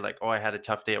people say like, oh, I had a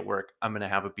tough day at work, I'm gonna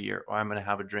have a beer, or I'm gonna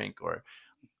have a drink, or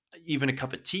even a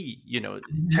cup of tea, Right.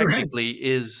 technically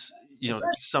is That's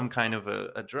right. some kind of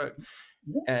a drug.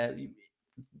 Yeah. uh,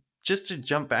 just to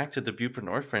jump back to the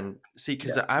buprenorphine, see,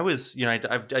 because Yeah. I was, I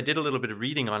did a little bit of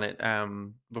reading on it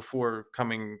before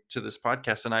coming to this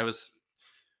podcast, and I was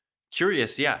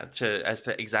curious, yeah, to as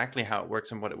to exactly how it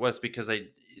works and what it was, because the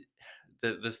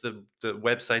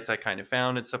websites I kind of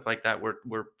found and stuff like that were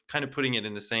kind of putting it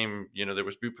in the same, there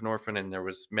was buprenorphine and there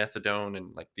was methadone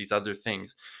and like these other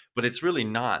things, but it's really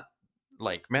not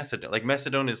like methadone. Like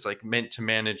methadone is like meant to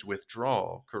manage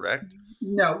withdrawal, correct?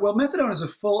 No, well, methadone is a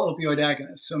full opioid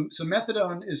agonist. So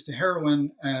methadone is to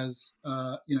heroin as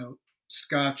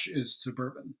scotch is to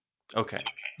bourbon. Okay.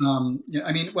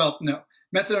 I mean, well, no,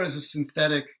 methadone is a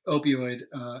synthetic opioid.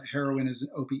 Heroin is an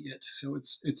opiate, so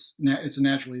it's a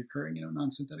naturally occurring,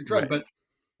 non-synthetic drug. Right. But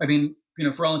I mean,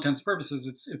 for all intents and purposes,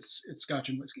 it's scotch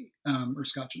and whiskey, or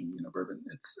scotch and bourbon.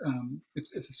 It's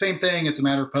the same thing. It's a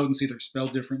matter of potency. They're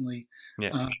spelled differently,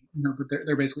 Yeah. but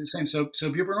they're basically the same. So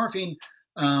buprenorphine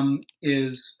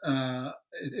is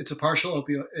it's a partial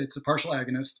opioid. It's a partial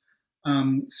agonist.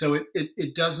 So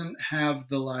it doesn't have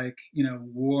the like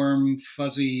warm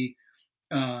fuzzy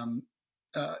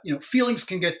feelings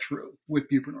can get through with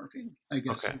buprenorphine. I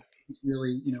guess Okay. is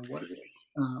really what it is.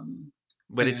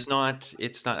 But And it's not,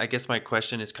 I guess my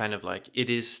question is kind of like, it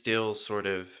is still sort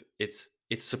of, it's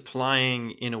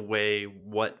supplying in a way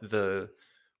what the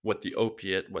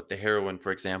opiate, what the heroin,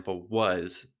 for example,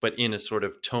 was, but in a sort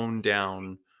of toned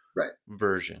down right.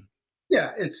 version.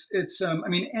 Yeah, it's I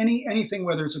mean anything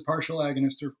whether it's a partial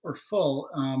agonist or full,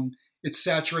 it's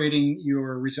saturating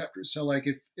your receptors. So like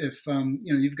if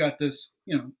you've got this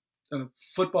a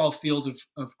football field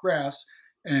of grass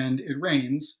and it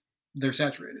rains, they're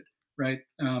saturated, right?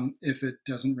 If it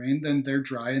doesn't rain, then they're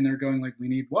dry and they're going like we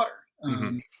need water.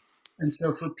 Hmm. And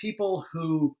so for people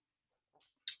who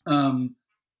um,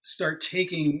 start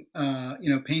taking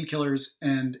painkillers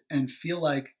and feel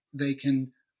like they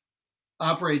can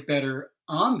operate better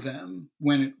on them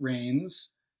when it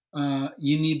rains,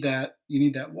 you need that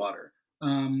water.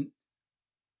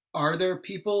 Are there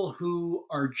people who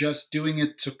are just doing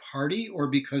it to party or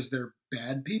because they're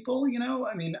bad people?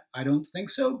 I mean, I don't think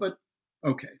so, but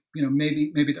okay,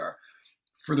 maybe there are.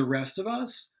 For the rest of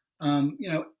us,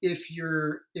 if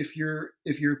your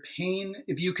pain,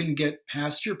 if you can get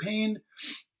past your pain,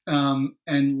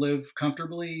 and live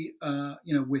comfortably,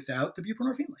 without the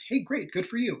buprenorphine. Hey, great, good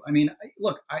for you. I mean,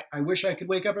 look, I wish I could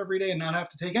wake up every day and not have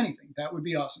to take anything. That would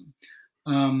be awesome.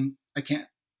 I can't.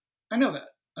 I know that.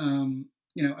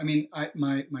 I mean,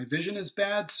 my vision is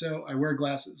bad, so I wear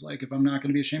glasses. Like, if I'm not going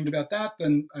to be ashamed about that,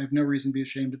 then I have no reason to be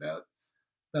ashamed about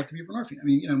the buprenorphine. I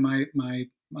mean, my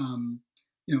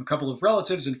a couple of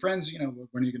relatives and friends, when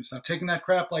are you going to stop taking that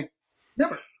crap? Like,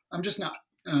 never. I'm just not.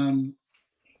 I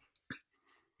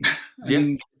Yeah.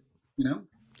 mean, you know,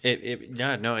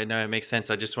 Yeah, no, no, it makes sense.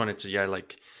 I just wanted to, yeah,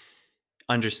 like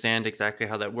understand exactly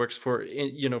how that works for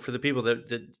for the people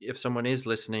that if someone is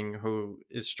listening who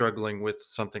is struggling with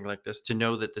something like this, to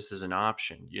know that this is an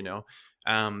option.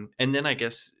 And then I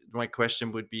guess my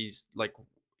question would be like,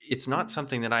 it's not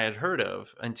something that I had heard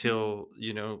of until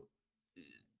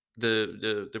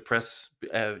the press,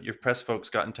 your press folks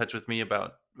got in touch with me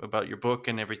about your book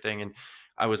and everything, and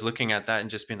I was looking at that and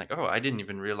just being like, oh, I didn't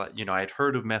even realize, I had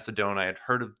heard of methadone, I had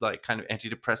heard of like kind of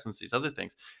antidepressants, these other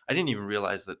things. I didn't even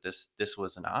realize that this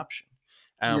was an option.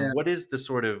 yeah. What is the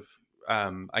sort of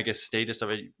I guess, status of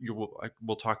it.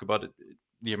 We'll talk about it,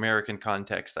 the American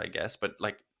context, I guess, but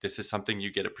like this is something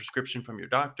you get a prescription from your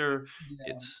doctor.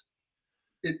 Yeah. It's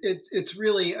It's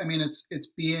really, I mean, it's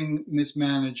being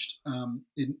mismanaged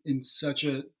in such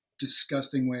a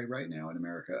disgusting way right now in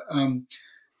America.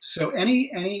 So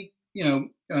any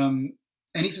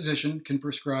any physician can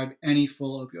prescribe any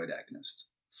full opioid agonist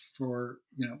for,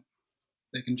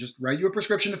 they can just write you a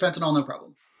prescription of fentanyl, no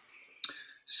problem.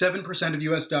 7% of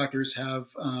U.S. doctors have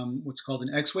what's called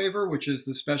an X waiver, which is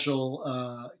the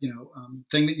special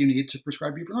thing that you need to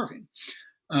prescribe buprenorphine.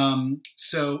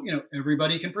 So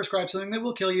everybody can prescribe something that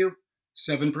will kill you.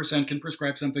 7% can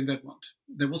prescribe something that won't,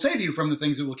 that will save you from the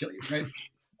things that will kill you, right?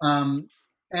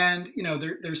 And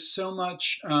there's so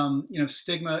much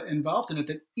stigma involved in it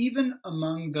that even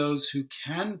among those who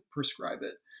can prescribe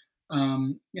it,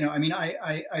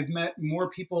 I've met more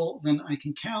people than I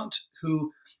can count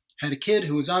who had a kid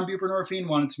who was on buprenorphine,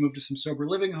 wanted to move to some sober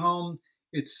living home.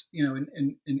 It's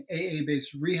an AA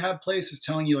based rehab place is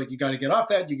telling you, like, you got to get off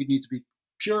that. You need to be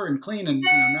pure and clean and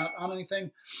not on anything.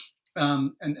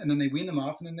 And then they wean them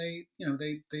off, and then they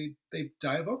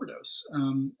die of overdose.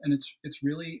 And it's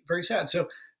really very sad. So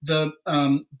the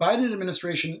Biden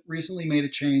administration recently made a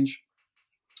change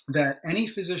that any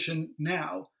physician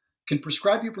now can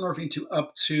prescribe buprenorphine to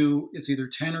up to, it's either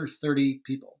 10 or 30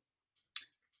 people.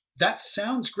 That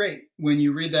sounds great when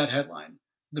you read that headline.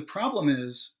 The problem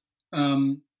is,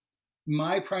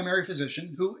 my primary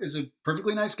physician, who is a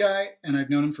perfectly nice guy, and I've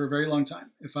known him for a very long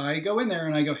time, if I go in there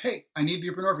and I go, hey, I need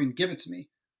buprenorphine, give it to me,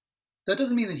 that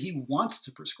doesn't mean that he wants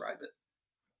to prescribe it,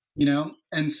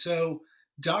 And so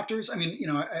doctors, I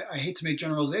hate to make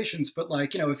generalizations, but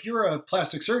if you're a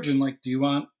plastic surgeon, do you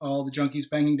want all the junkies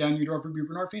banging down your door for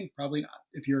buprenorphine? Probably not.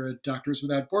 If you're a Doctors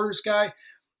Without Borders guy,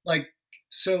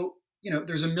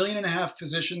 there's 1.5 million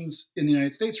physicians in the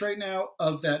United States right now.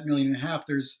 Of that 1.5 million,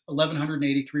 there's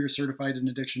 1,183 are certified in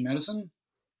addiction medicine.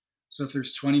 So if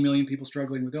there's 20 million people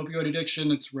struggling with opioid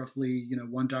addiction, it's roughly,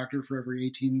 one doctor for every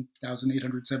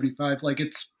 18,875.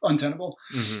 It's untenable.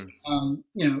 Mm-hmm.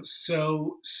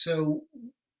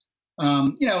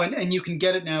 And you can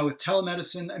get it now with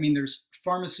telemedicine. There's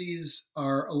pharmacies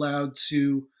are allowed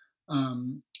to,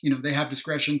 they have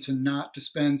discretion to not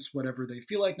dispense whatever they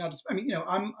feel like not. I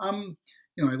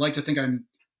like to think I'm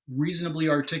reasonably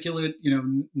articulate,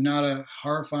 not a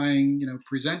horrifying,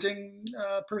 presenting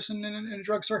person in a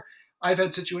drugstore. I've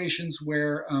had situations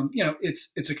where,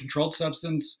 it's a controlled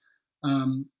substance.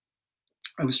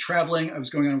 I was traveling. I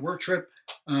was going on a work trip.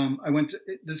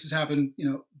 This has happened,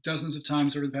 dozens of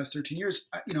times over the past 13 years.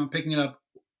 I'm picking it up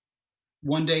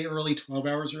one day early, 12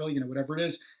 hours early, whatever it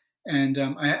is. And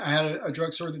I had a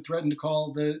drugstore that threatened to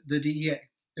call the DEA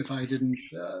if I didn't,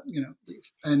 leave.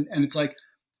 And it's like,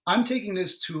 I'm taking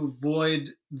this to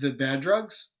avoid the bad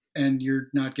drugs, and you're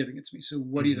not giving it to me. So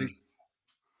what do you think?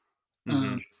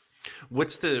 Mm-hmm.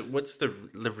 What's the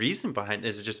reason behind it?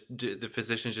 Is it just the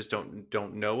physicians just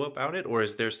don't know about it, or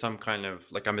is there some kind of,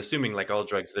 I'm assuming like all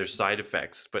drugs, there's side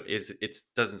effects, but it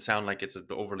doesn't sound like it's an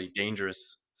overly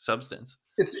dangerous substance.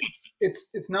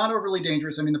 It's not overly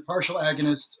dangerous. The partial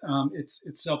agonist,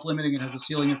 it's self-limiting. It has a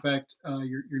ceiling effect.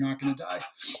 You're not going to die.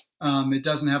 It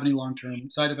doesn't have any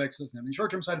long-term side effects. Doesn't have any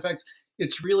short-term side effects.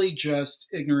 It's really just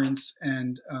ignorance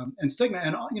and stigma.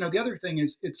 And the other thing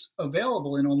is, it's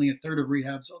available in only a third of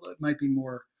rehabs, although it might be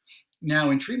more now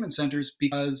in treatment centers,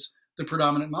 because the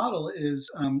predominant model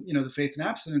is the faith and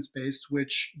abstinence based,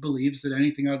 which believes that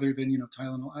anything other than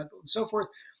Tylenol, Advil, and so forth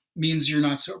means you're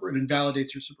not sober. It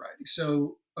invalidates your sobriety.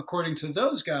 So according to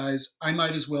those guys, I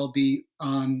might as well be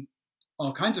on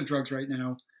all kinds of drugs right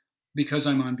now because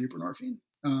I'm on buprenorphine.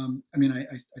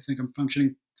 I think I'm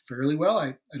functioning fairly well.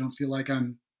 I don't feel like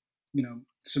I'm,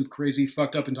 some crazy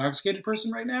fucked up intoxicated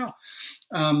person right now.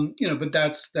 But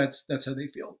that's how they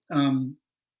feel.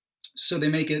 So they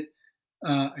make it,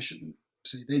 I shouldn't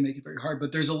say they make it very hard,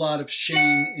 but there's a lot of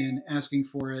shame in asking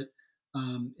for it.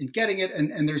 In getting it,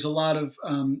 and there's a lot of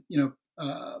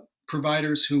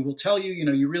providers who will tell you,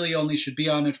 you really only should be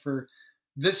on it for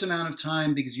this amount of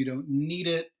time because you don't need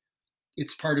it.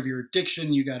 It's part of your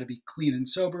addiction. You got to be clean and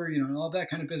sober, and all that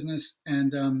kind of business.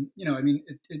 And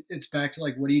it's back to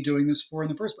what are you doing this for in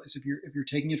the first place? If you're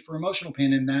taking it for emotional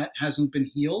pain and that hasn't been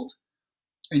healed,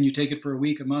 and you take it for a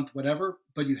week, a month, whatever,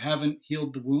 but you haven't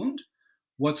healed the wound,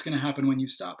 what's going to happen when you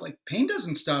stop? Pain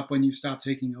doesn't stop when you stop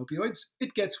taking opioids.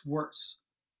 It gets worse.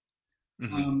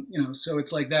 Mm-hmm. So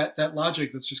it's like that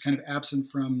logic that's just kind of absent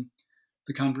from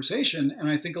the conversation. And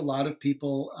I think a lot of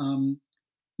people,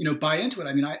 buy into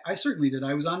it. I certainly did.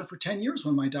 I was on it for 10 years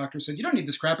when my doctor said, you don't need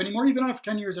this crap anymore. You've been on it for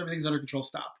 10 years. Everything's under control.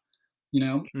 Stop. you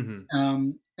know?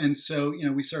 Mm-hmm. And so,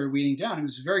 we started weaning down. It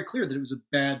was very clear that it was a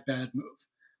bad, bad move.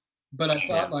 But I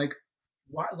thought, Yeah. like,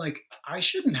 why? Like, I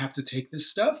shouldn't have to take this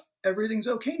stuff. Everything's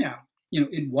okay now.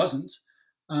 It wasn't.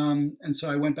 And so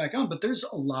I went back on. But there's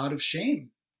a lot of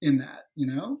shame in that. I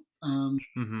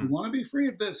Mm-hmm. want to be free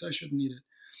of this. I shouldn't need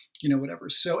it. Whatever.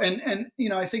 So, and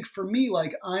I think for me,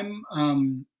 like, I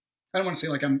don't want to say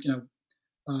like I'm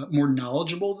more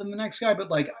knowledgeable than the next guy, but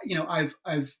like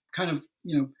I've kind of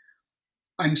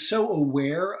I'm so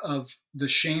aware of the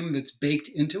shame that's baked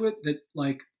into it that,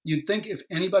 like, you'd think if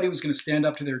anybody was going to stand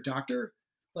up to their doctor,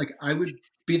 like, I would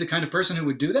be the kind of person who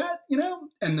would do that.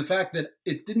 And the fact that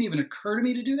it didn't even occur to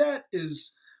me to do that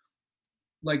is,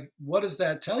 like, what does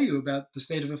that tell you about the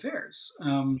state of affairs?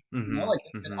 Mm-hmm. Like,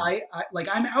 that Mm-hmm. like,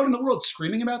 I'm out in the world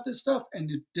screaming about this stuff, and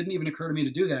it didn't even occur to me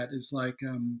to do that. Is like,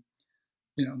 I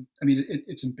mean,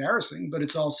 it's embarrassing, but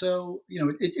it's also,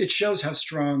 it shows how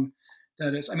strong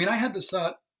that is. I mean, I had this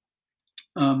thought,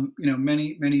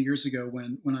 many many years ago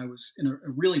when I was in a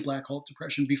really black hole of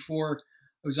depression before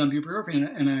I was on buprenorphine,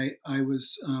 and I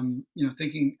was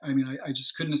thinking. I mean, I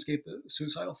just couldn't escape the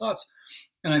suicidal thoughts,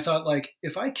 and I thought, like,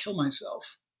 if I kill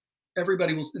myself,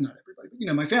 everybody will, not everybody,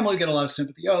 but my family will get a lot of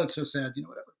sympathy. Oh, it's so sad,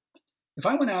 whatever. If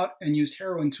I went out and used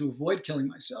heroin to avoid killing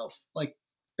myself, like,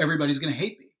 everybody's going to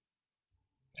hate me.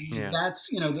 And Yeah. that's,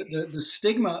 the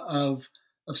stigma of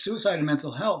suicide and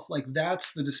mental health. Like,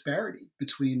 that's the disparity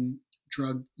between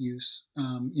drug use,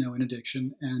 and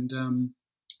addiction, and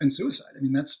suicide. I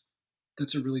mean, that's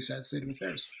a really sad state of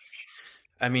affairs.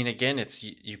 I mean, again, it's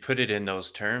you put it in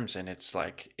those terms, and it's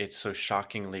like it's so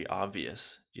shockingly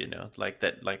obvious, like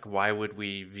that. Like, why would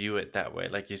we view it that way?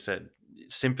 Like you said,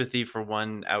 sympathy for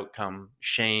one outcome,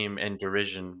 shame and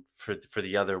derision for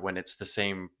the other when it's the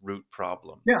same root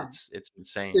problem. Yeah, It's it,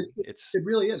 insane. it, It's it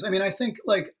really is. I mean, I think,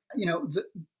 like,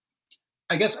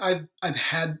 I guess I've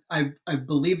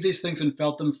believed these things and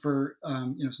felt them for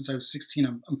since I was 16.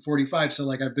 I'm 45, so,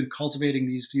 like, I've been cultivating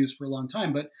these views for a long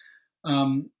time. But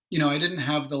I didn't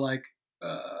have the, like,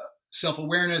 self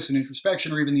awareness and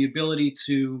introspection, or even the ability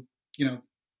to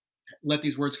let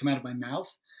these words come out of my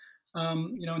mouth,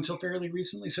 until fairly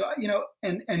recently. So,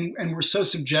 and we're so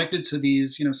subjected to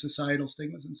these, societal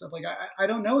stigmas and stuff. Like, I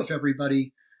don't know if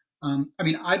everybody. I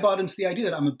mean, I bought into the idea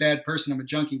that I'm a bad person, I'm a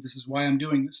junkie. This is why I'm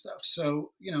doing this stuff.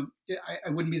 So, I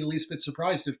wouldn't be the least bit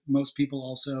surprised if most people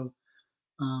also,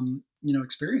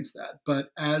 experience that.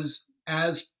 But as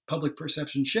public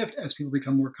perception shift, as people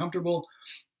become more comfortable,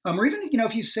 or even,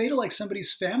 if you say to, like,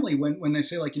 somebody's family, when they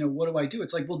say, like, what do I do?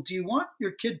 It's like, well, do you want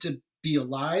your kid to be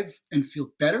alive and feel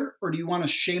better, or do you want to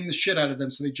shame the shit out of them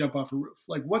so they jump off a roof?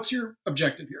 Like, what's your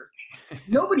objective here?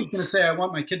 Nobody's going to say, I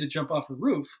want my kid to jump off a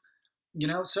roof.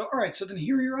 So, all right, so then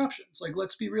here are your options. Like,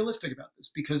 let's be realistic about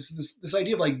this, because this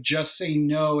idea of, like, just say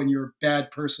no and you're a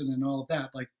bad person and all of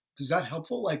that, like, is that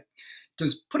helpful? Like,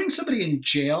 does putting somebody in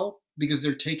jail because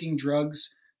they're taking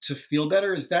drugs to feel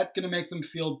better, is that going to make them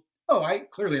feel, oh, I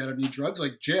don't need drugs,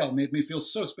 like, jail made me feel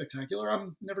so spectacular,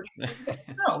 I'm never going to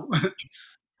again? No.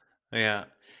 Yeah.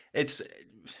 It's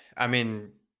I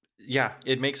mean, yeah,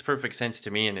 it makes perfect sense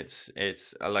to me, and it's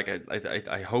like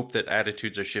I hope that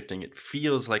attitudes are shifting. It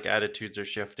feels like attitudes are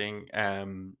shifting.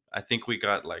 I think we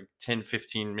got like 10,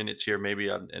 15 minutes here maybe,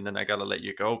 and then I got to let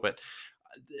you go, but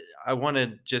I want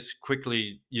to just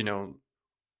quickly,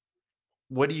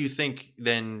 what do you think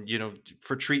then,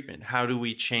 for treatment? How do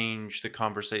we change the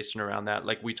conversation around that?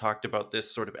 Like we talked about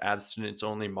this sort of abstinence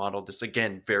only model, this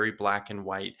again, very black and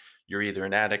white. You're either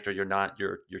an addict or you're not.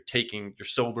 You're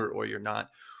sober or you're not.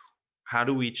 How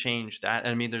do we change that?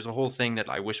 I mean, there's a whole thing that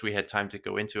I wish we had time to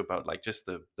go into about, like, just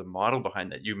the model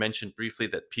behind that. You mentioned briefly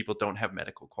that people don't have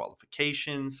medical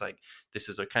qualifications. Like, this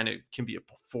is a kind of can be a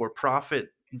for-profit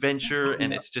venture,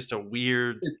 and Yeah, it's just a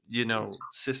weird, it's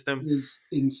system. is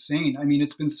insane. I mean,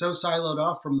 it's been so siloed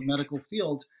off from the medical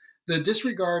field. The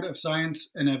disregard of science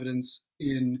and evidence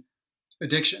in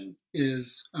addiction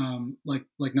is, like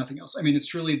nothing else. I mean, it's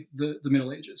truly the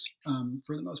Middle Ages,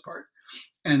 for the most part.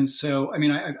 And so, I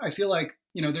mean, I feel like,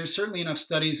 there's certainly enough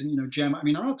studies, and, Gem. I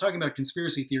mean, I'm not talking about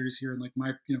conspiracy theories here and, like,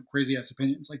 my, crazy ass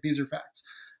opinions. Like, these are facts.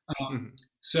 Um,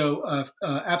 Mhm.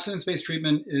 abstinence-based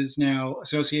treatment is now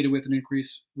associated with an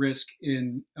increased risk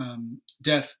in,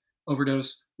 death,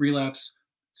 overdose, relapse.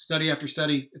 Study after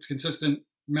study, it's consistent,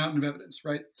 mountain of evidence,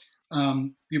 right?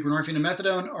 Buprenorphine and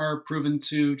methadone are proven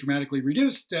to dramatically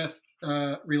reduce death,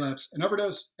 relapse, and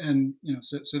overdose, and,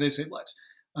 so they save lives.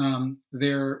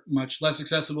 They're much less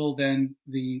accessible than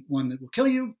the one that will kill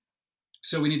you,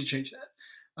 so we need to change that,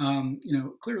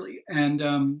 clearly. And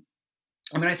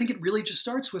I mean, I think it really just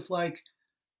starts with, like,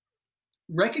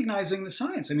 recognizing the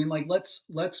science. I mean, like, let's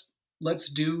let's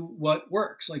do what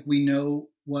works. Like, we know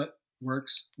what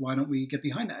works. Why don't we get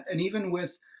behind that? And even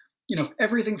with,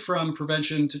 everything from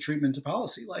prevention to treatment to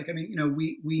policy, like, I mean,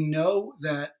 we know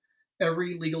that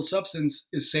every legal substance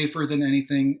is safer than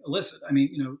anything illicit. I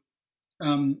mean,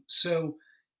 so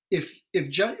if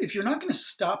you're not going to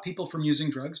stop people from using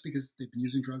drugs because they've been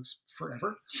using drugs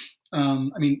forever,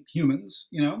 I mean, humans,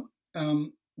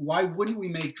 why wouldn't we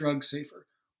make drugs safer?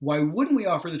 Why wouldn't we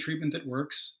offer the treatment that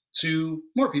works to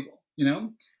more people?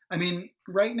 I mean,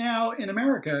 right now in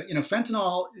America,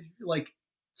 fentanyl,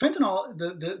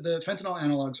 the fentanyl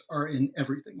analogs are in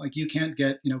everything. Like, you can't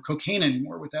get, cocaine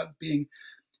anymore without being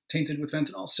tainted with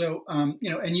fentanyl. So,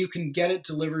 and you can get it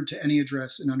delivered to any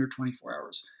address in under 24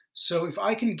 hours. So if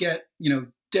I can get,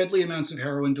 deadly amounts of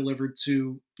heroin delivered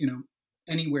to,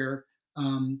 anywhere,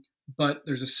 but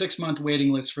there's a 6-month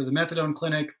waiting list for the methadone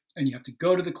clinic, and you have to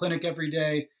go to the clinic every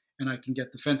day, and I can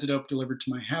get the fentadope delivered to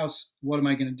my house, what am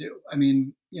I going to do? I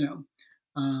mean,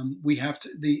 we have to,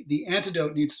 the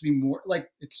antidote needs to be more, like,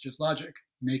 it's just logic,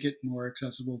 make it more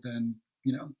accessible than,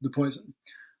 the poison.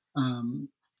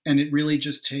 And it really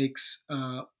just takes,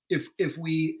 if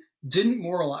we didn't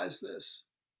moralize this,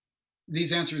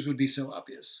 these answers would be so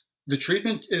obvious. The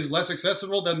treatment is less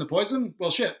accessible than the poison. Well,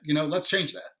 shit, let's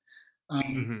change that.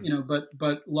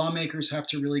 But lawmakers have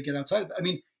to really get outside of that. I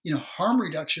mean, harm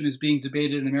reduction is being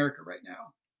debated in America right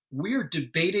now. We're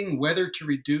debating whether to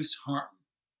reduce harm.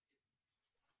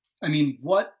 I mean,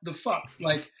 what the fuck?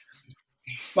 Like,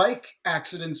 bike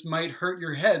accidents might hurt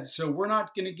your head, so we're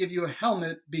not going to give you a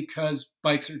helmet because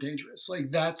bikes are dangerous.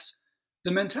 Like, that's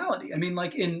the mentality. I mean,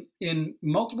 like, in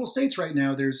multiple states right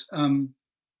now, there's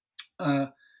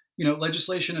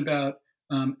legislation about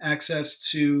access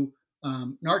to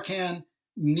Narcan,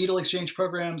 needle exchange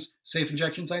programs, safe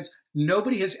injection sites.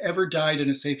 Nobody has ever died in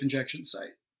a safe injection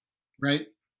site, right?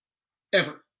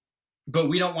 Ever. But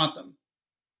we don't want them.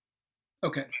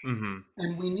 Okay. Mm-hmm.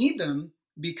 And we need them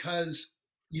because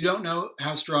you don't know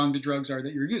how strong the drugs are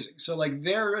that you're using. So, like,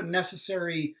 they're a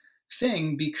necessary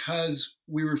thing because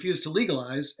we refuse to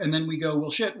legalize, and then we go,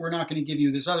 well, shit, we're not going to give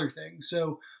you this other thing.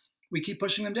 So we keep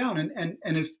pushing them down. And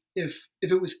if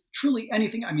it was truly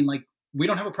anything, I mean, like, we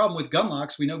don't have a problem with gun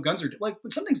locks. We know guns are, like,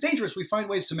 when something's dangerous, we find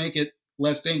ways to make it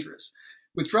less dangerous.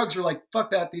 With drugs, we're like, fuck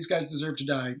that, these guys deserve to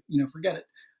die, forget it.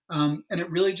 And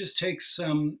it really just takes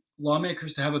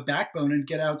lawmakers to have a backbone and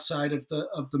get outside of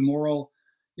the moral,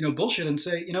 bullshit, and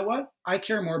say, you know what, I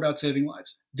care more about saving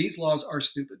lives. These laws are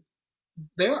stupid.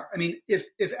 They are. I mean, if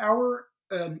our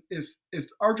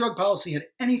drug policy had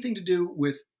anything to do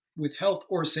with health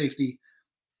or safety,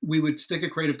 we would stick a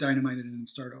crate of dynamite in it and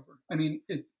start over. I mean,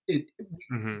 we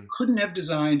couldn't have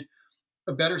designed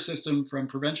a better system from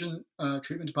prevention,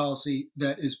 treatment to policy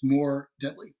that is more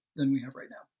deadly than we have right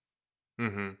now.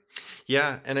 Mm-hmm.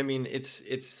 Yeah, and I mean,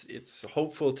 it's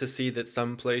hopeful to see that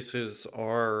some places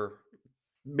are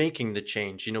making the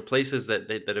change. Places that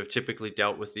have typically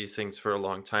dealt with these things for a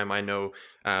long time. I know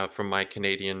from my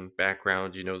Canadian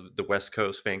background, the West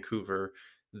Coast, Vancouver,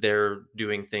 they're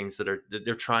doing things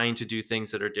they're trying to do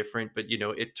things that are different. But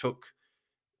it took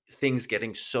things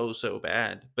getting so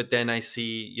bad. But then I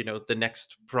see, the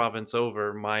next province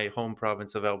over, my home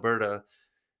province of Alberta,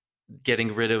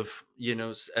 getting rid of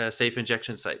safe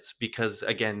injection sites because,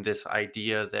 again, this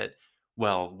idea that,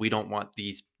 well, we don't want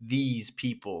these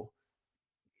people,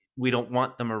 we don't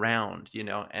want them around,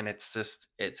 and it's just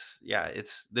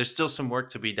there's still some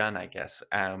work to be done, I guess.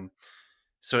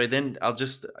 So then I'll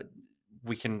just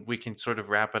we can sort of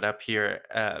wrap it up here.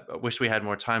 I wish we had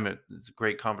more time. It's a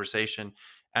great conversation.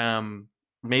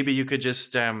 Maybe you could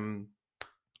just any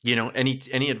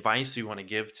advice you want to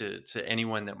give to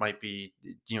anyone that might be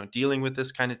dealing with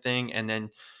this kind of thing, and then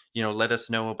let us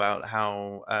know about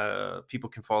how people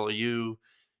can follow you,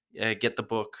 get the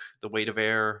book The Weight of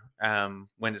Air,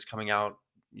 when it's coming out,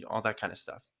 all that kind of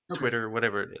stuff. Okay. Twitter,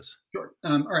 whatever it is. Sure.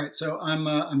 All right, so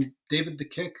I'm David the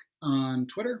Kick on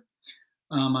Twitter.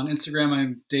 On Instagram,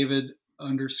 I'm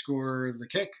David_the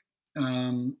Kick.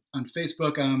 On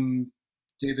Facebook, I'm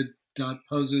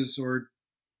David.poses or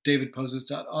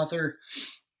davidposes.author.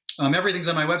 Everything's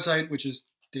on my website, which is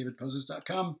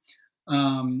davidposes.com.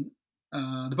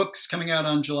 The book's coming out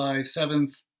on July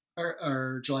 7th,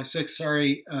 or July 6th,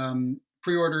 sorry.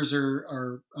 Pre-orders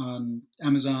are on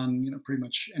Amazon, pretty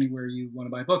much anywhere you want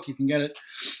to buy a book, you can get it.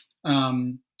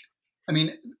 I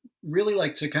mean, really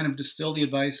like to kind of distill the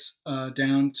advice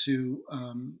down to,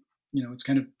 it's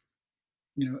kind of,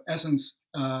 essence.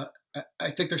 I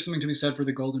think there's something to be said for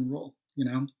the golden rule,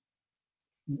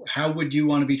 How would you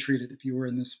want to be treated if you were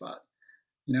in this spot?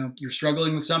 you're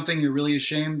struggling with something, you're really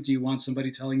ashamed. Do you want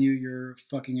somebody telling you you're a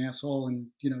fucking asshole and,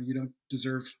 you don't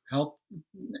deserve help?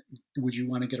 Would you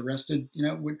want to get arrested?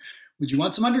 Would you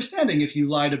want some understanding if you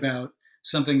lied about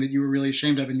something that you were really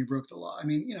ashamed of and you broke the law? I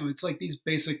mean, it's like these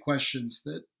basic questions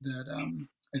that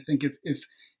I think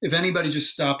if anybody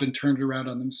just stopped and turned it around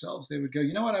on themselves, they would go,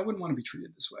 you know what, I wouldn't want to be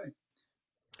treated this way.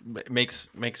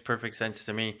 Makes perfect sense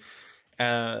to me.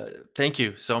 Thank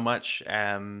you so much.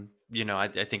 I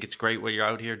think it's great what you're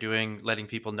out here doing, letting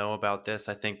people know about this.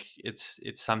 I think it's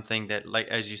something that, like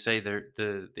as you say,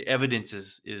 the evidence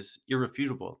is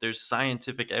irrefutable. There's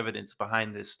scientific evidence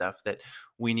behind this stuff that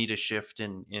we need a shift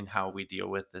in how we deal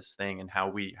with this thing and how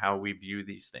we view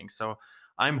these things. So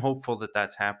I'm hopeful that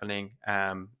that's happening.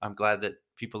 I'm glad that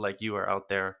people like you are out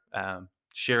there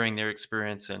sharing their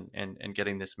experience and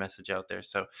getting this message out there.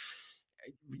 So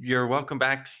you're welcome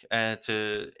back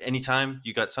to anytime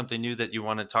you got something new that you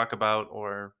want to talk about,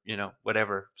 or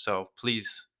whatever. So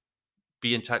please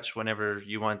be in touch whenever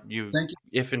you want. Thank you.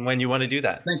 If and when you want to do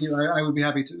that. Thank you. I would be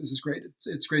happy to. This is great.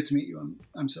 It's great to meet you.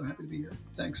 I'm so happy to be here.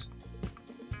 Thanks.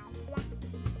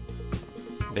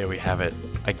 There we have it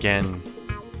again.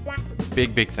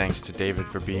 Big thanks to David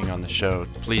for being on the show.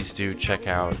 Please do check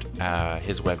out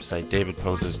his website,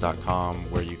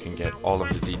 davidposes.com, where you can get all of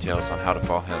the details on how to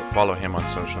follow him on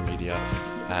social media.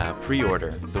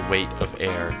 Pre-order The Weight of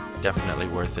Air. Definitely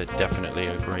worth it. Definitely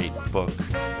a great book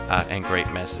and great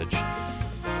message.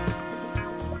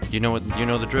 You know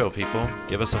the drill, people.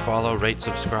 Give us a follow, rate,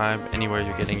 subscribe anywhere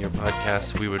you're getting your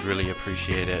podcasts. We would really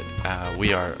appreciate it.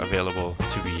 We are available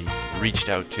to be reached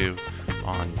out to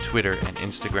on Twitter and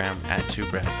Instagram at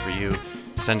 2bradforyou.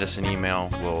 Send us an email.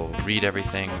 We'll read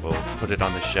everything. We'll put it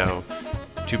on the show.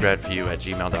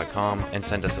 2bradforyou@gmail.com, and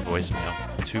send us a voicemail.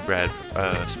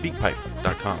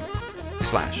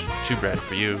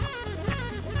 speakpipe.com/2bradforyou.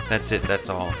 That's it. That's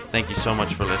all. Thank you so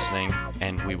much for listening,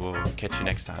 and we will catch you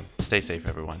next time. Stay safe,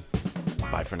 everyone.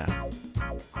 Bye for now.